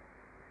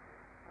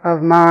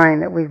of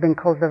mind that we've been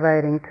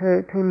cultivating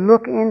to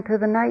look into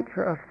the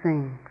nature of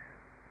things,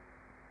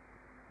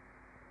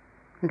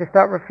 and to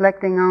start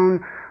reflecting on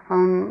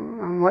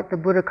what the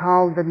Buddha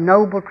called the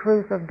noble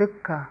truth of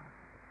dukkha,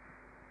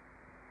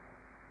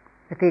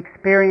 that the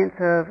experience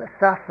of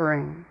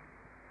suffering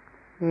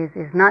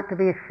is not to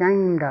be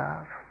ashamed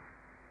of.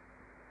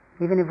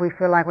 Even if we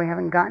feel like we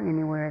haven't gotten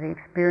anywhere, the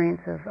experience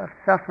of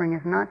suffering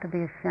is not to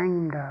be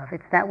ashamed of.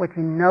 It's that which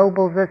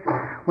ennobles us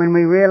when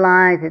we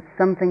realize it's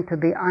something to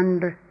be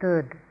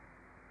understood.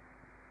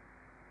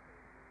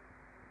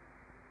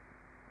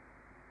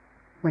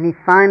 When he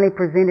finally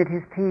presented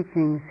his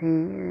teachings,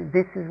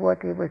 this is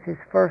what it was his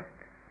first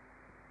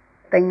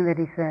thing that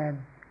he said.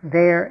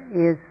 There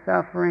is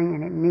suffering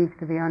and it needs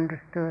to be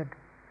understood.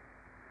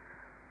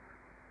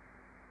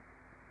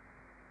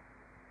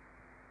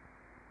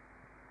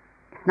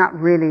 It's not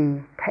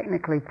really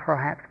technically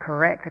perhaps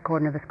correct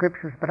according to the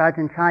scriptures, but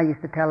Ajahn Chah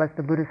used to tell us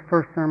the Buddha's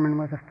first sermon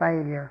was a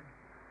failure.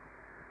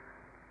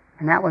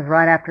 And that was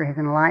right after his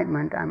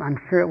enlightenment. I'm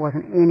sure it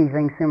wasn't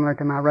anything similar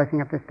to my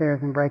rushing up the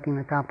stairs and breaking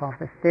the top off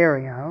the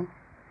stereo.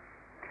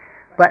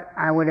 But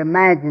I would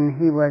imagine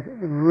he was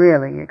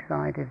really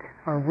excited,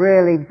 or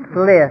really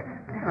blissed,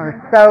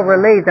 or so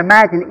relieved.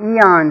 Imagine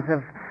eons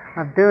of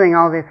doing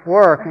all this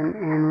work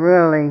and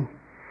really...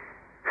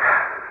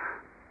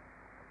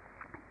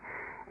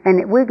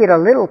 And we get a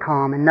little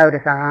calm and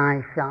notice our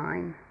eyes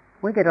shine.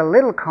 We get a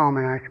little calm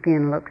and our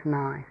skin looks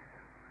nice.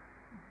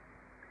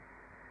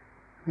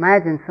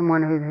 Imagine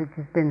someone who's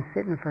just been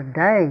sitting for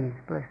days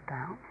blissed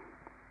out.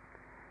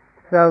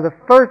 So the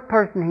first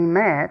person he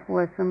met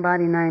was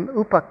somebody named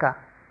Upaka.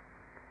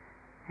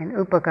 And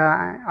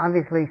Upaka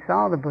obviously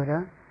saw the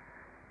Buddha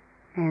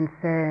and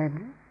said,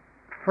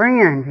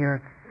 "Friend,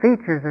 your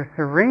features are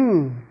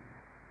serene.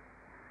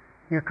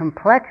 Your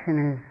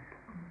complexion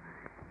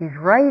is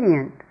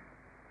radiant.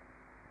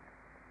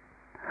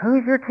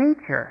 Who's your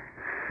teacher?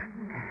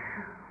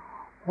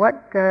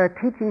 What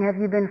teaching have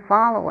you been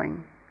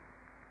following?"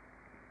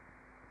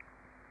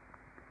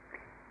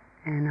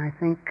 And I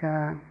think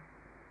the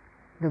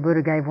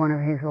Buddha gave one of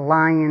his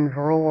lion's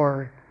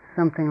roars,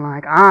 something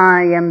like,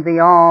 "I am the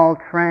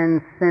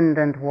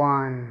all-transcendent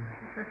one."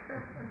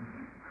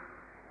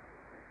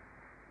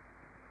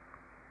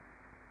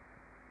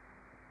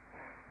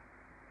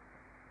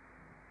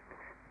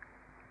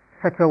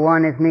 Such a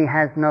one as me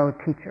has no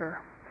teacher.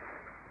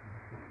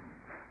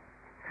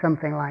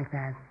 Something like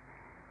that.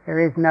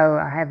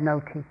 I have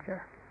no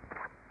teacher.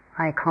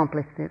 I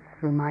accomplished it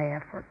through my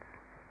efforts.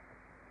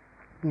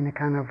 In a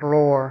kind of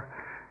roar.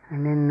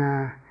 And then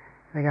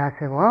the guy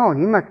said, "Well,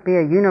 you must be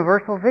a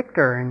universal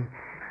victor." And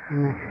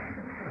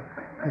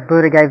the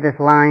Buddha gave this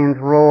lion's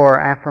roar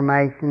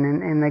affirmation,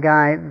 and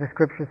the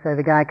scriptures say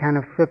the guy kind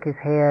of shook his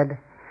head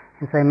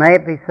and said, "May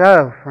it be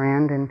so,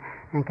 friend,"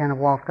 and kind of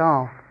walked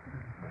off.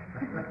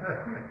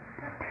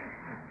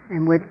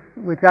 And which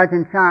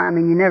Ajahn Chah, I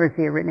mean, you never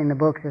see it written in the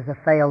books as a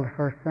failed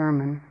first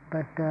sermon,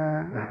 but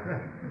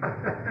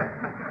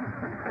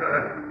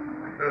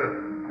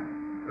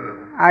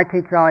our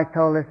teacher always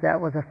told us that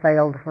was a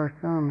failed first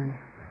sermon.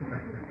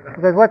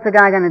 Because what's the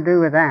guy going to do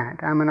with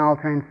that? I'm an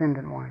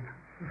all-transcendent one.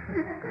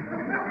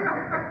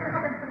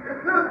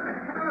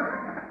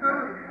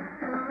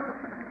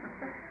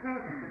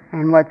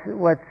 And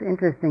what's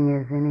interesting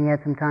is, and he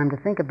had some time to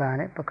think about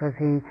it, because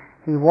he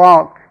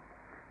walked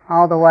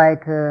all the way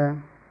to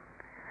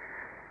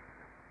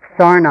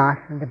Sarnath,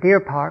 the deer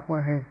park,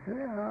 where his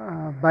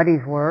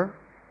buddies were,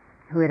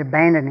 who had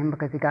abandoned him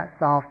because he got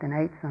soft and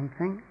ate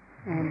something.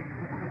 And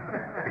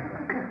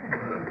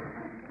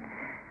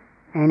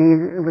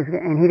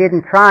he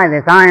didn't try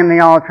this, "I am the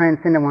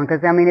all-transcendent one,"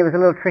 because, I mean, it was a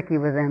little tricky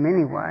with them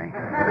anyway.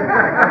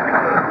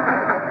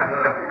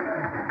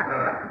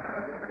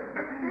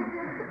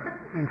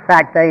 In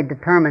fact, they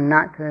determined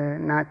not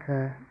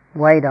to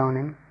wait on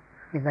him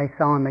if they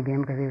saw him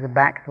again, because he was a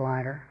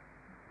backslider.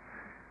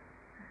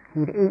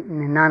 He'd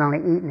eaten, and not only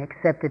eaten,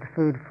 accepted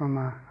food from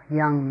a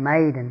young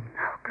maiden.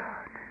 Oh,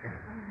 God.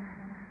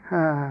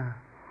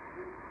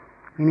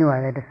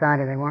 Anyway, they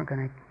decided they weren't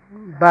going to.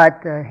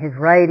 But his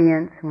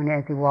radiance,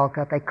 as he walked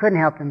up, they couldn't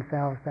help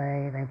themselves.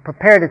 They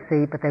prepared a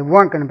seat, but they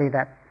weren't going to be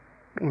that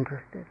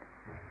interested.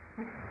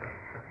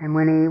 And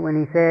when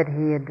he said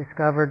he had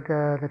discovered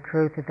the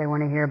truth, that they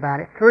want to hear about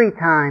it, 3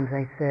 times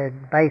they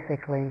said,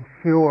 basically,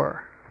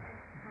 "Sure."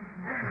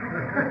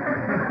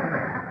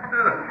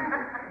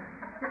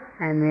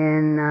 And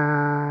then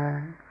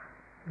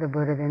the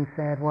Buddha then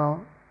said,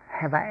 "Well,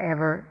 have I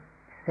ever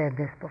said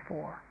this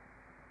before?"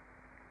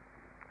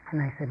 And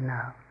they said,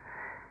 "No."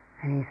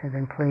 And he said,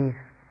 "Then please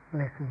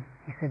listen."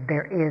 He said,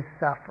 "There is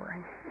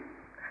suffering."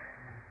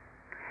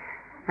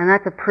 And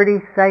that's a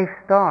pretty safe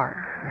start.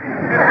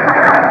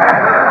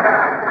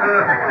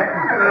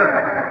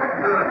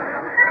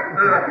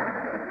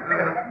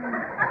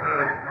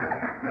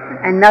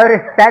 And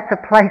notice that's a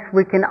place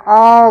we can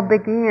all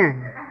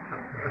begin.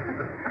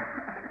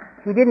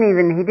 He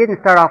didn't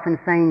start off in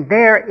saying,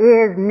 "There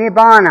is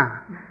Nibbana."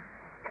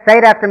 Say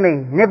it after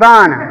me,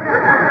 Nibbana.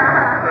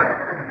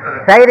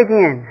 Say it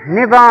again,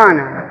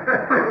 Nibbana.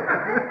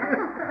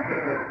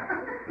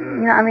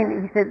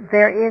 He said,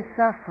 there is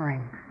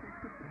suffering.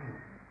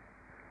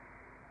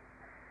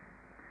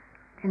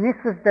 And this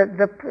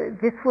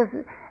was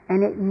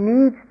and it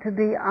needs to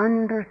be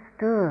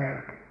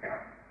understood.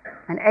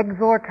 An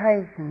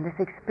exhortation, this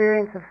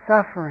experience of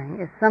suffering,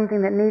 is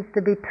something that needs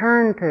to be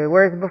turned to,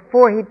 whereas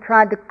before he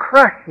tried to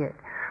crush it,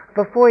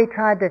 before he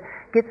tried to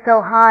get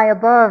so high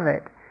above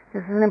it.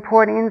 This is an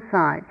important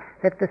insight,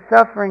 that the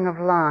suffering of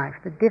life,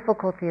 the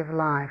difficulty of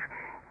life,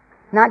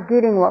 not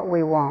getting what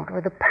we want, or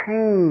the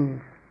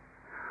pains,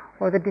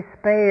 or the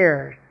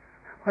despairs,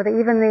 or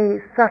even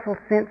the subtle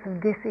sense of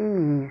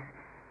dis-ease,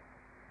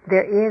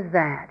 there is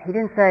that. He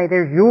didn't say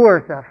there's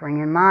your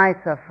suffering and my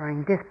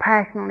suffering.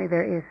 Dispassionately,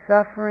 there is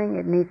suffering.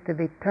 It needs to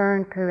be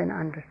turned to and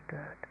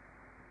understood.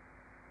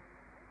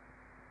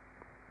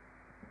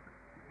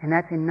 And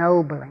that's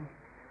ennobling.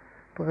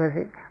 because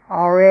it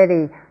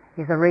already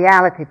is a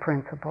reality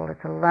principle.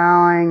 It's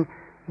allowing,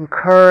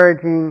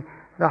 encouraging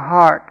the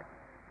heart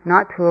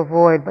not to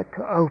avoid but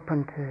to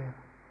open to.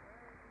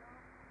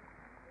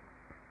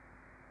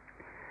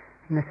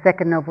 And the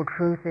second noble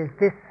truth is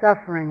this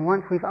suffering,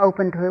 once we've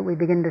opened to it, we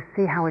begin to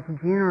see how it's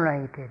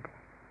generated.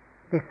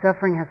 This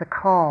suffering has a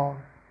cause.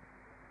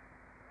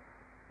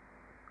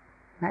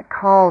 That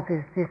cause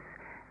is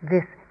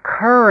this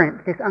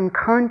current, this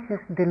unconscious,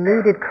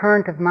 deluded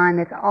current of mind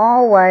that's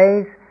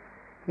always,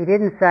 he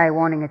didn't say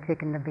wanting a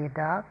chicken to be a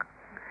duck,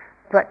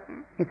 but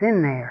it's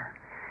in there.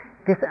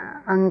 This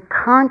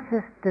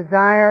unconscious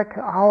desire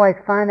to always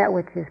find that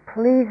which is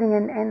pleasing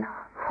and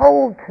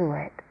hold to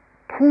it,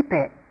 keep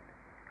it,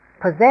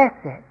 possess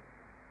it,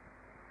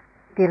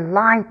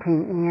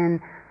 delighting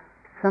in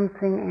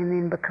something and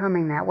in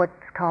becoming that, what's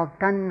called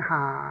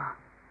tanha.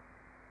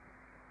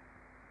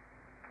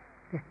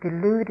 This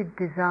deluded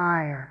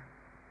desire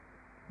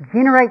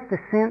generates the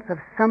sense of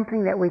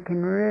something that we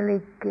can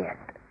really get,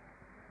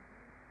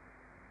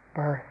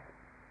 birth.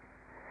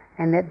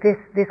 And that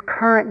this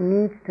current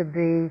needs to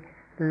be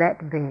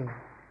let be.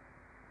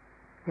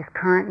 This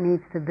current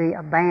needs to be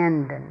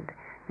abandoned.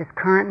 This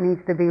current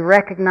needs to be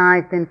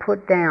recognized and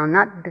put down,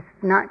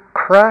 not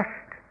crushed.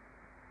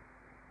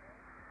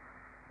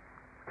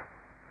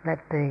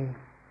 Let be.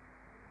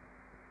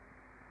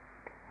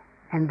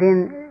 And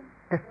then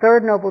the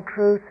third noble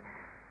truth,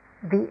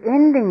 the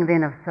ending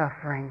then of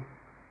suffering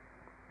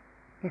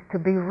is to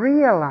be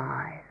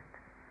realized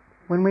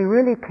when we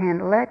really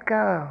can let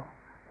go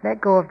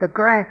of the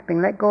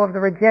grasping, let go of the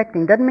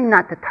rejecting. Doesn't mean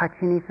not to touch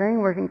anything,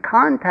 we're in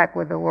contact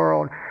with the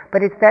world,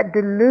 but it's that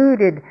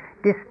deluded,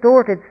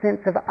 distorted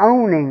sense of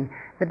owning,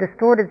 the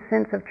distorted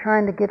sense of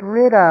trying to get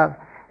rid of,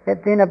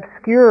 that then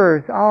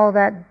obscures all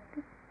that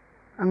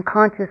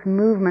unconscious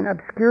movement,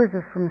 obscures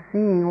us from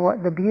seeing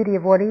what the beauty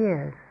of what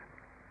is.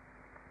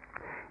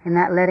 In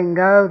that letting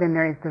go, then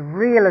there is the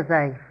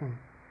realization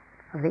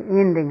of the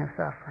ending of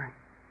suffering.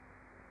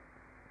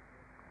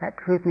 That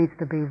truth needs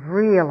to be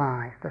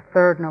realized, the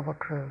third noble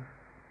truth.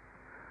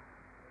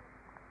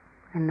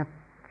 And the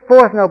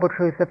fourth noble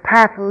truth, the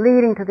path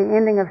leading to the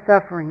ending of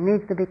suffering,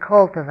 needs to be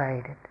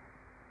cultivated.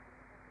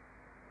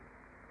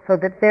 So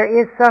that there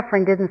is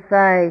suffering, didn't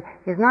say,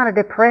 is not a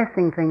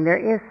depressing thing. There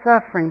is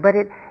suffering, but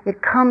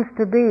it comes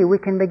to be. We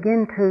can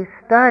begin to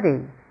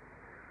study.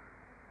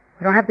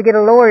 We don't have to get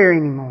a lawyer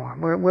anymore.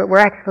 We're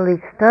actually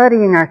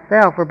studying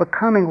ourselves. We're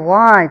becoming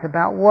wise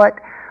about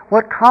what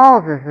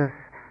causes us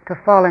to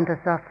fall into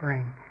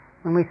suffering.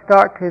 When we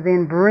start to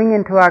then bring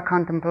into our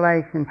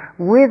contemplation,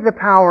 with the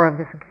power of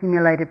this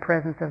accumulated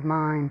presence of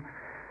mind,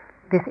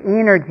 this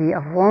energy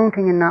of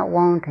wanting and not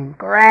wanting,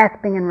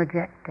 grasping and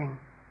rejecting.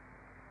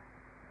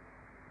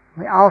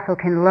 We also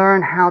can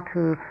learn how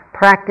to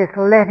practice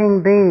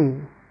letting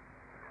be,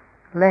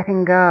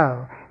 letting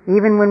go,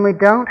 even when we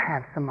don't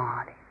have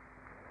samadhi.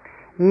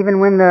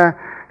 Even when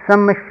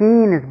some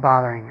machine is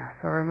bothering us,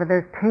 or if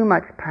there's too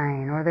much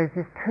pain, or there's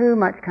just too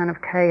much kind of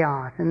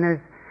chaos, and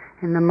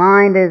the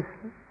mind is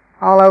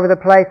all over the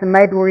place, and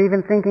maybe we're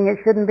even thinking it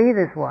shouldn't be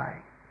this way.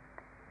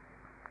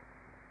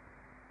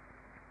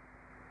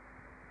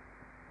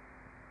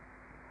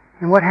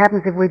 And what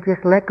happens if we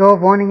just let go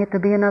of wanting it to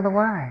be another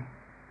way?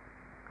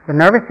 The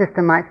nervous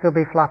system might still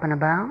be flopping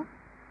about.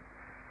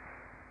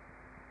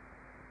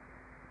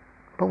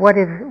 But what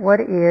is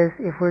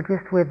if we're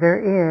just with there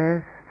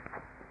is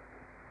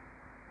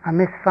a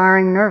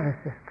misfiring nervous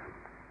system?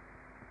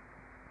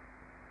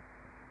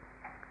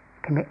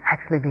 It can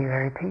actually be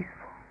very peaceful.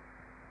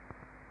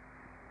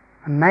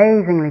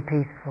 Amazingly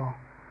peaceful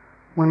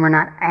when we're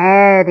not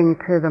adding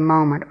to the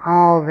moment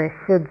all the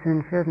shoulds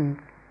and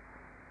shouldn'ts.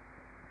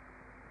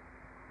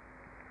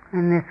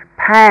 And this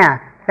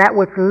path, that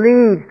which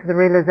leads to the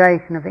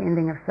realization of the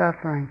ending of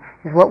suffering,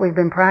 is what we've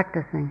been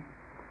practicing.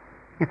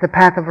 It's a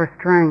path of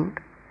restraint.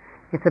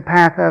 It's a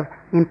path of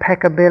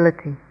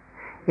impeccability.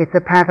 It's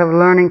a path of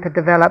learning to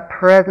develop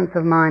presence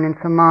of mind and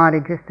samadhi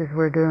just as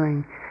we're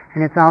doing.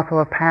 And it's also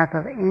a path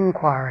of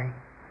inquiry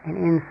and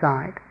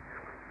insight.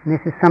 And this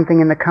is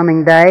something in the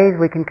coming days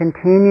we can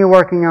continue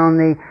working on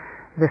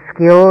the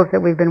skills that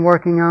we've been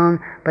working on,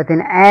 but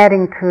then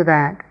adding to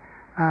that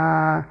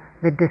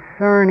the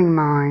discerning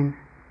mind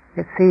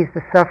that sees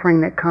the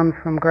suffering that comes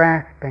from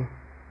grasping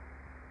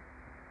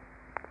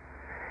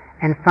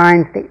and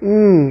finds the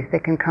ease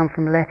that can come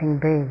from letting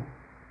be,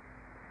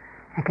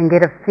 and can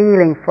get a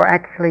feeling for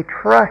actually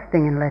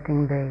trusting in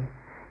letting be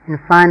and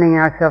finding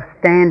ourselves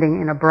standing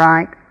in a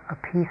bright, a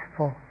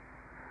peaceful,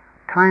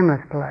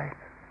 timeless place.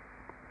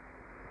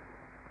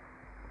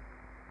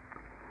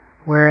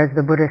 Whereas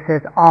the Buddha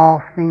says,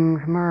 all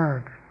things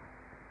merge.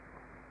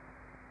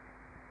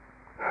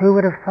 Who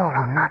would have thought,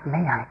 oh, not me,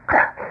 all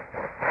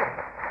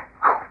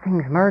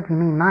things merge, you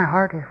mean my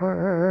heart is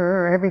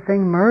where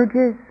everything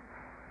merges?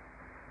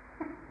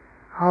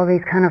 All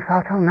these kind of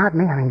thoughts, oh, not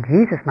me, I mean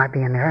Jesus might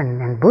be in there,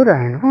 and Buddha,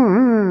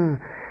 and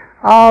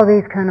all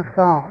these kind of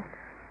thoughts.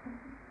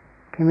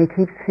 Can we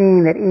keep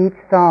seeing that each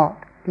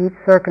thought, each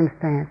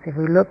circumstance, if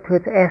we look to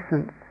its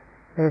essence,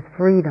 there's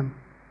freedom.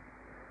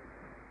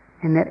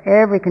 and that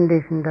every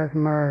condition does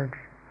merge,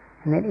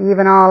 and that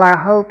even all our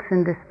hopes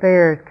and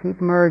despairs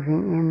keep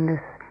merging in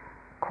this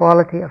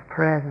quality of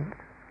presence,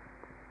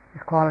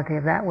 this quality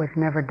of that which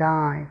never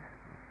dies,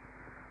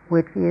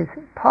 which is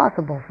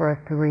possible for us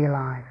to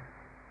realize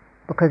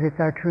because it's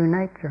our true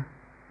nature.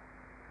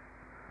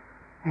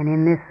 And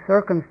in this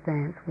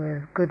circumstance,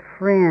 with good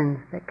friends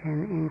that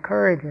can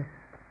encourage us,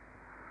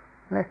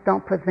 let's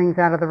don't put things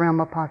out of the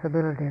realm of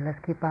possibility. Let's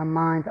keep our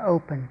minds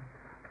open.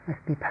 Let's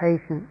be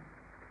patient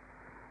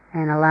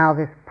and allow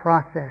this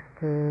process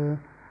to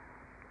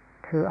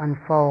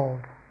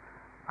unfold.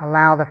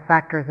 Allow the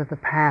factors of the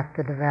path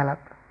to develop.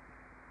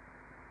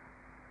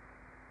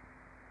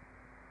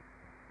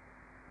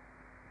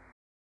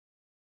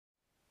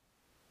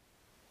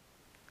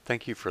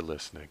 Thank you for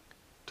listening.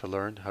 To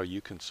learn how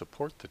you can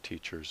support the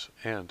teachers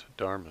and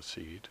Dharma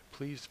Seed,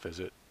 please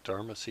visit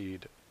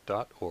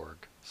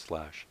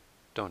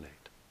dharmaseed.org/donate.